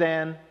wiser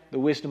than the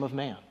wisdom of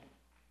man.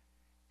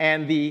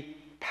 And the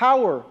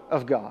power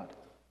of God,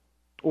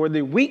 or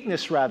the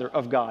weakness rather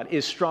of God,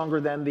 is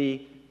stronger than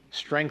the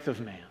strength of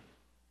man.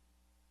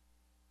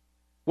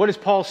 What is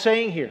Paul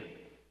saying here?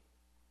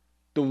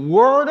 The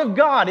Word of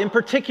God, in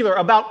particular,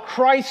 about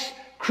Christ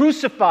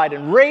crucified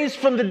and raised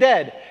from the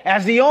dead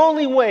as the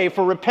only way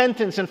for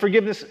repentance and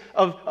forgiveness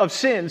of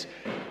sins,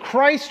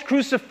 Christ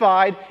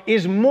crucified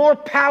is more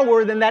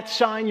power than that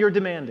sign you're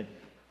demanding.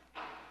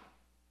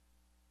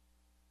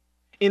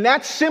 In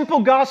that simple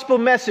gospel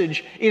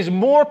message is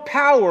more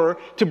power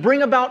to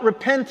bring about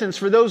repentance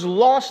for those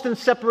lost and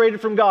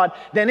separated from God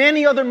than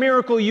any other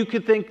miracle you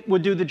could think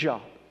would do the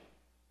job.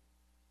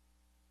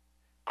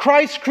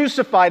 Christ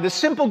crucified, the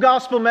simple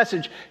gospel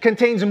message,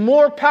 contains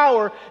more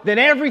power than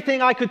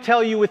everything I could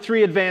tell you with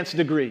 3 advanced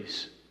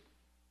degrees.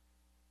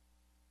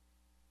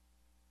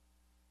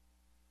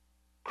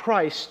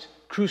 Christ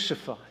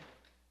crucified,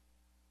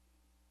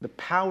 the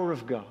power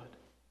of God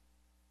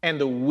and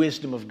the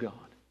wisdom of God.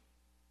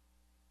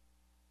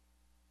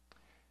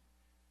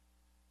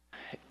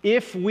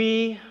 If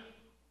we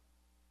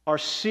are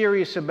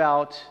serious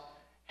about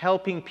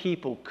helping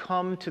people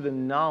come to the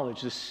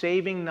knowledge, the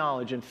saving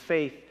knowledge and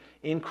faith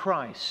in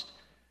Christ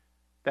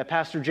that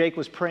Pastor Jake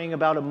was praying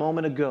about a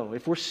moment ago,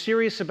 if we're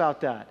serious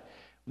about that,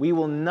 we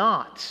will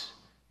not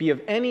be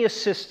of any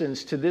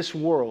assistance to this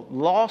world,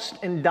 lost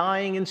and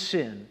dying in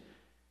sin,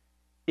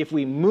 if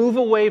we move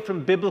away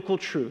from biblical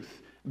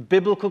truth,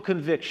 biblical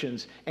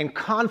convictions, and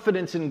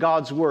confidence in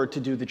God's Word to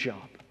do the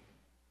job.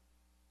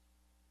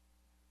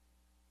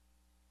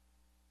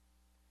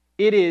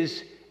 It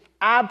is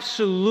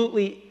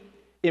absolutely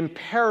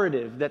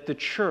imperative that the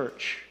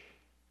church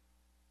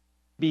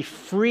be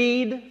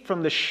freed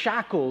from the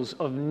shackles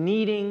of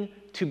needing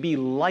to be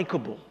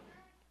likable.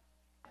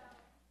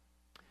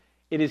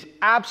 It is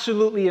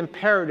absolutely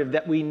imperative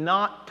that we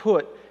not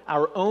put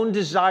our own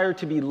desire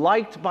to be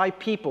liked by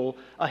people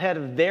ahead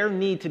of their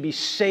need to be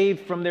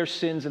saved from their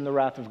sins and the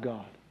wrath of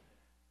God.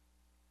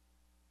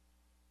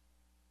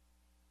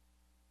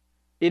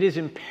 It is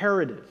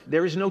imperative.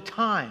 There is no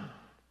time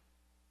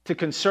to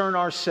concern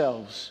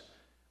ourselves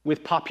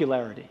with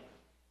popularity.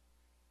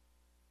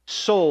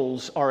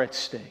 Souls are at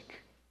stake.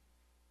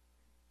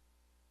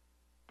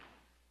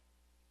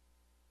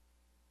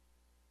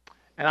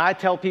 And I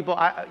tell people,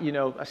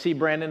 I see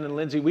Brandon and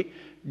Lindsay,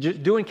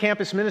 just doing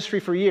campus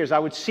ministry for years, I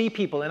would see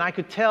people and I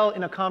could tell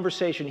in a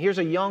conversation, here's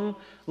a young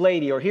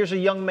lady or here's a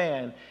young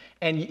man,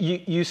 and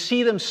you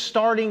see them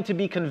starting to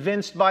be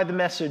convinced by the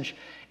message,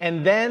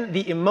 and then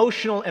the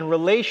emotional and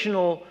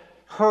relational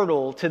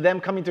hurdle to them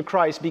coming to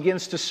Christ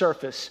begins to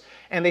surface.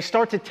 And they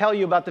start to tell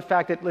you about the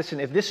fact that, listen,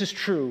 if this is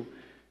true,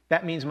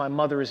 that means my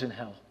mother is in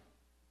hell.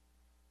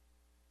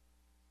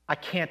 I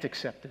can't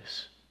accept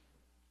this.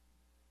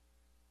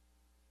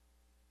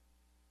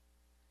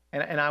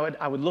 And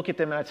I would look at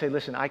them and I'd say,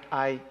 listen,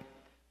 I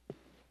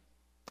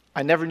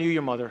never knew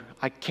your mother.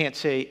 I can't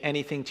say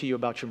anything to you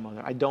about your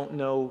mother. I don't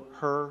know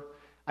her.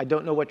 I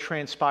don't know what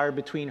transpired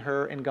between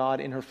her and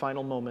God in her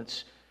final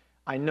moments.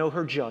 I know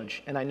her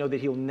judge, and I know that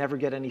he'll never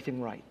get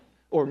anything right,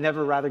 or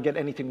never rather get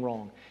anything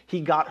wrong.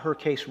 He got her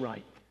case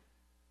right.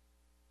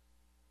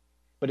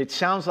 But it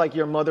sounds like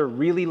your mother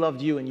really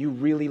loved you and you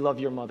really love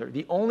your mother.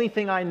 The only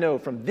thing I know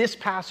from this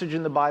passage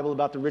in the Bible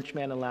about the rich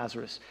man and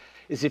Lazarus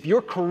is if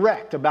you're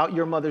correct about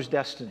your mother's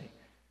destiny,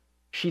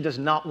 she does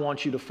not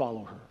want you to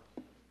follow her.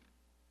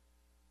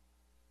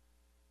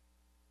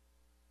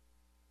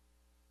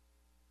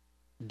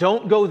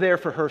 Don't go there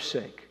for her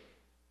sake.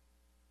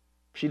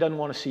 She doesn't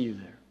want to see you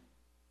there.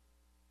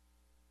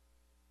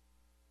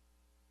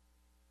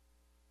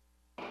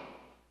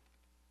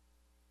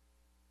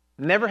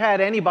 Never had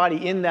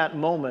anybody in that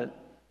moment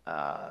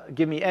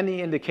give me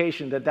any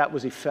indication that that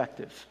was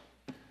effective.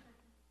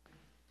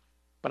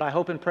 But I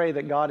hope and pray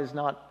that God is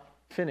not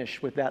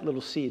finished with that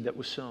little seed that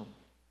was sown.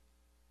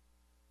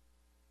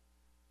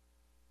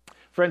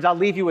 Friends, I'll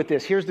leave you with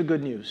this. Here's the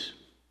good news.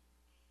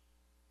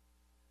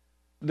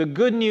 The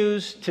good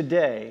news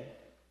today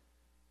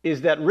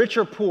is that rich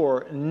or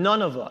poor,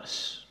 none of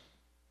us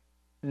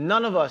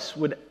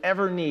would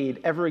ever need,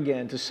 ever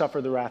again, to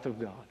suffer the wrath of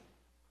God.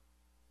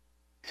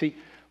 See,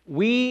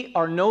 we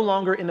are no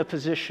longer in a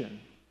position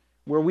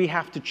where we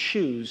have to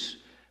choose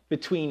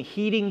between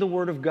heeding the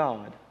Word of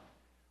God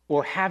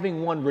or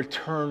having one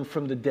return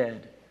from the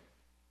dead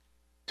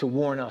to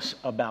warn us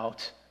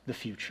about the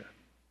future.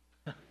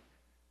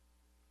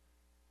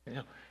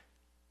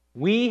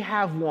 We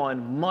have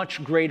one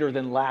much greater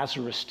than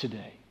Lazarus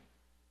today,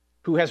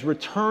 who has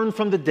returned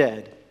from the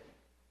dead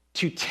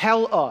to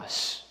tell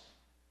us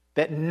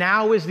that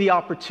now is the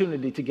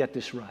opportunity to get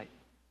this right.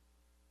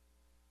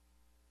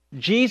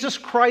 Jesus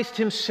Christ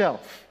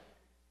himself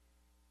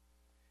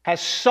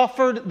has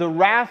suffered the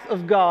wrath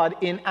of God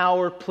in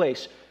our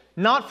place.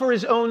 not for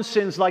his own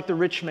sins like the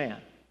rich man,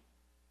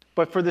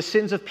 but for the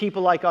sins of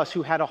people like us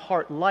who had a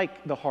heart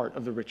like the heart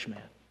of the rich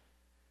man.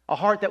 A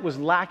heart that was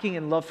lacking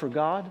in love for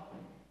God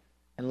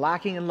and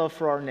lacking in love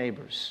for our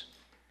neighbors,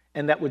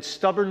 and that would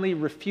stubbornly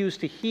refuse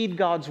to heed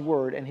God's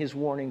word and his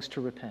warnings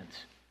to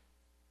repent.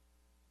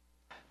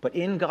 But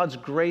in God's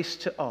grace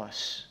to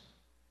us,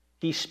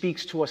 he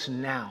speaks to us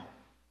now,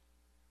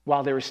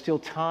 while there is still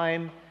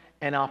time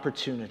and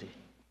opportunity.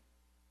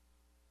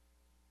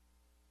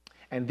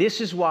 And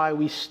this is why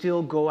we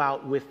still go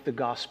out with the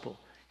gospel,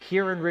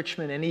 here in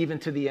Richmond and even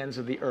to the ends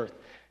of the earth.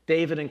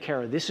 David and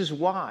Kara, this is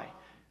why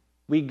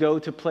we go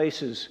to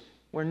places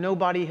where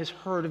nobody has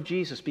heard of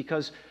Jesus,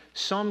 because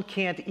some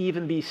can't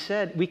even be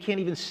said, we can't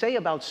even say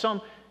about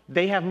some,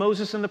 they have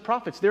Moses and the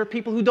prophets. There are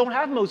people who don't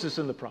have Moses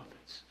and the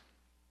prophets.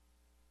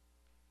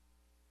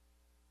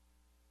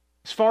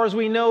 As far as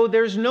we know,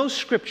 there's no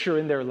scripture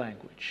in their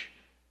language,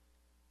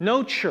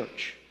 no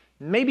church,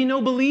 maybe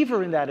no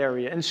believer in that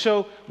area. And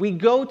so we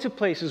go to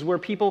places where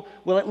people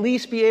will at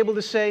least be able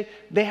to say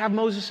they have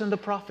Moses and the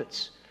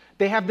prophets.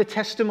 They have the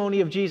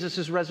testimony of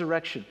Jesus'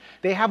 resurrection.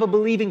 They have a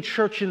believing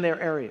church in their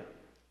area.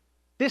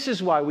 This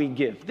is why we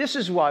give. This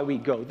is why we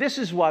go. This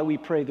is why we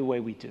pray the way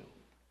we do.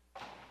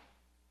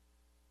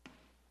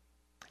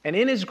 And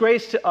in his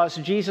grace to us,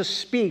 Jesus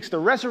speaks, the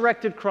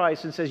resurrected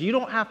Christ, and says, you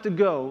don't have to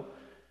go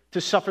to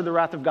suffer the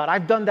wrath of God.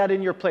 I've done that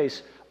in your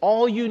place.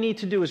 All you need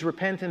to do is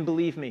repent and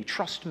believe me.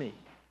 Trust me.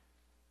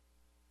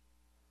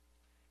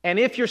 And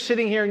if you're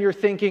sitting here and you're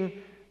thinking,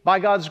 by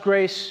God's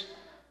grace,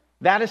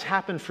 that has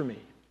happened for me,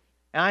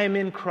 and I am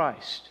in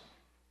Christ,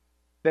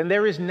 then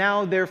there is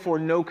now, therefore,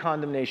 no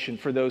condemnation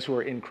for those who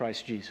are in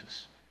Christ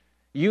Jesus.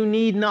 You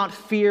need not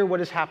fear what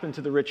has happened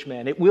to the rich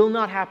man. It will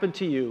not happen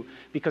to you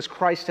because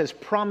Christ has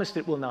promised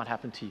it will not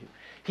happen to you.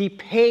 He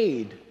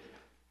paid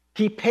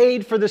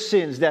for the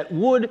sins that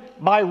would,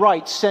 by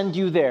right, send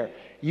you there.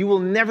 You will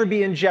never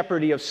be in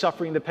jeopardy of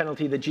suffering the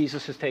penalty that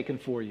Jesus has taken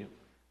for you.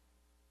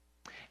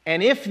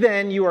 And if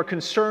then you are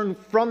concerned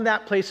from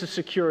that place of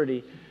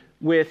security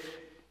with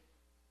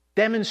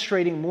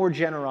demonstrating more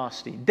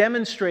generosity,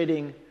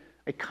 demonstrating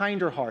a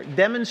kinder heart,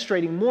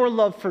 demonstrating more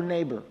love for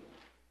neighbor,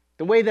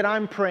 the way that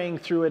I'm praying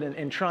through it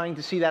and trying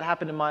to see that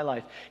happen in my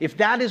life, if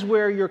that is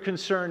where your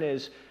concern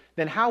is,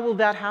 then how will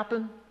that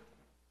happen?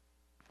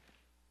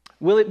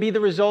 Will it be the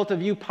result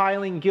of you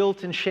piling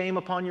guilt and shame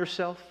upon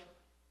yourself?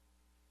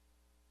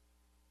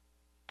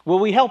 Will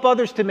we help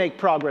others to make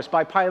progress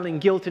by piling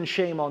guilt and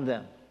shame on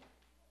them?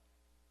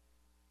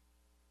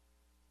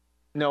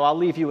 No, I'll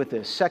leave you with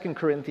this. 2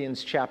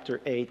 Corinthians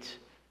chapter 8,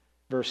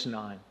 verse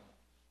 9.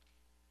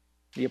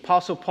 The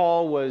Apostle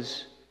Paul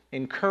was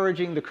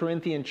encouraging the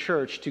Corinthian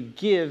church to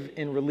give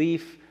in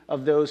relief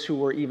of those who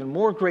were even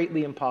more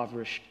greatly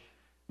impoverished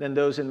than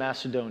those in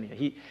Macedonia.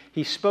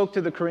 He spoke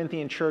to the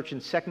Corinthian church in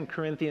 2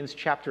 Corinthians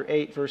chapter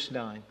 8, verse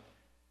 9.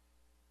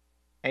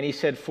 And he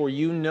said, for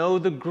you know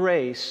the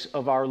grace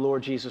of our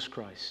Lord Jesus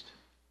Christ,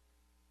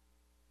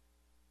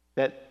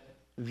 that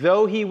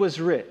though he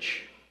was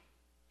rich,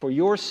 for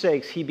your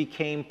sakes he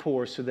became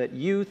poor, so that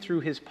you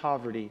through his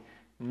poverty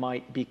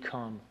might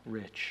become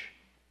rich.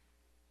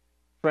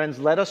 Friends,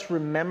 let us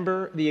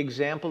remember the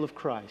example of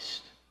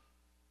Christ,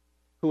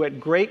 who at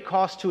great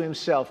cost to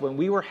himself, when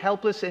we were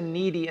helpless and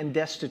needy and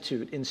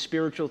destitute in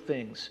spiritual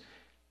things,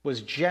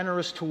 was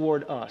generous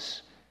toward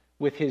us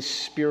with his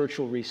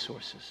spiritual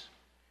resources,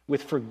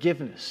 with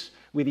forgiveness,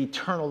 with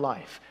eternal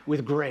life,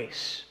 with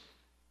grace.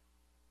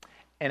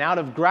 And out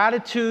of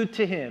gratitude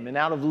to him and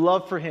out of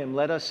love for him,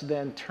 let us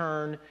then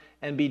turn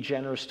and be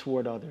generous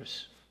toward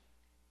others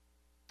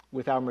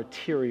with our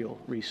material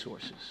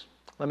resources.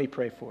 Let me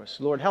pray for us.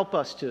 Lord, help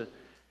us to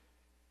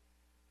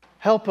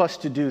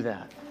do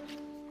that.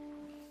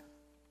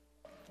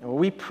 And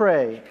we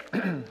pray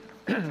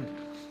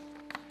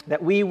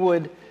that we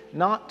would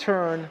not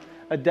turn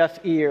a deaf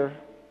ear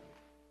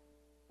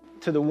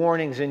to the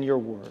warnings in your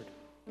word,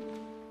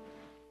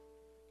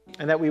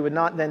 and that we would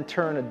not then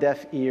turn a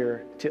deaf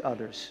ear to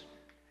others.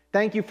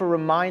 Thank you for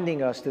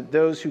reminding us that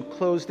those who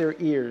close their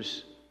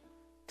ears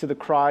to the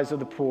cries of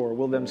the poor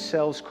will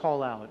themselves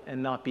call out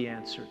and not be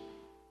answered.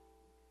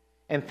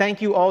 And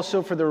thank you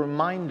also for the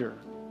reminder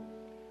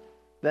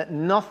that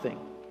nothing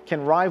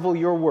can rival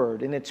your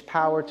word in its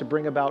power to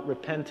bring about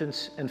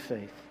repentance and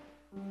faith.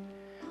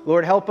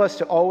 Lord, help us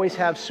to always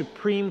have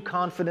supreme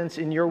confidence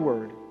in your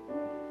word,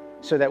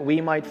 so that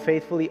we might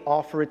faithfully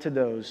offer it to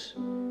those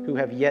who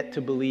have yet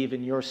to believe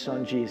in your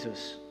Son,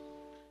 Jesus,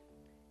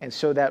 and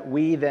so that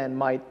we then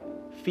might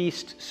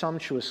feast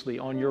sumptuously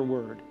on your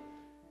word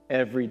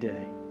every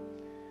day.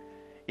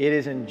 It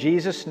is in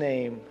Jesus'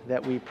 name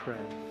that we pray.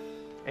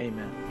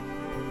 Amen.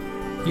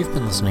 You've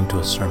been listening to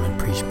a sermon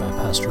preached by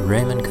Pastor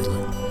Raymond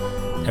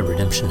Goodlett at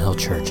Redemption Hill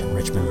Church in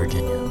Richmond,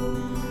 Virginia.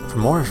 For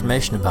more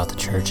information about the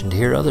church and to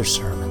hear other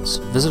sermons,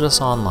 visit us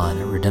online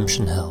at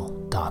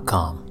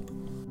redemptionhill.com.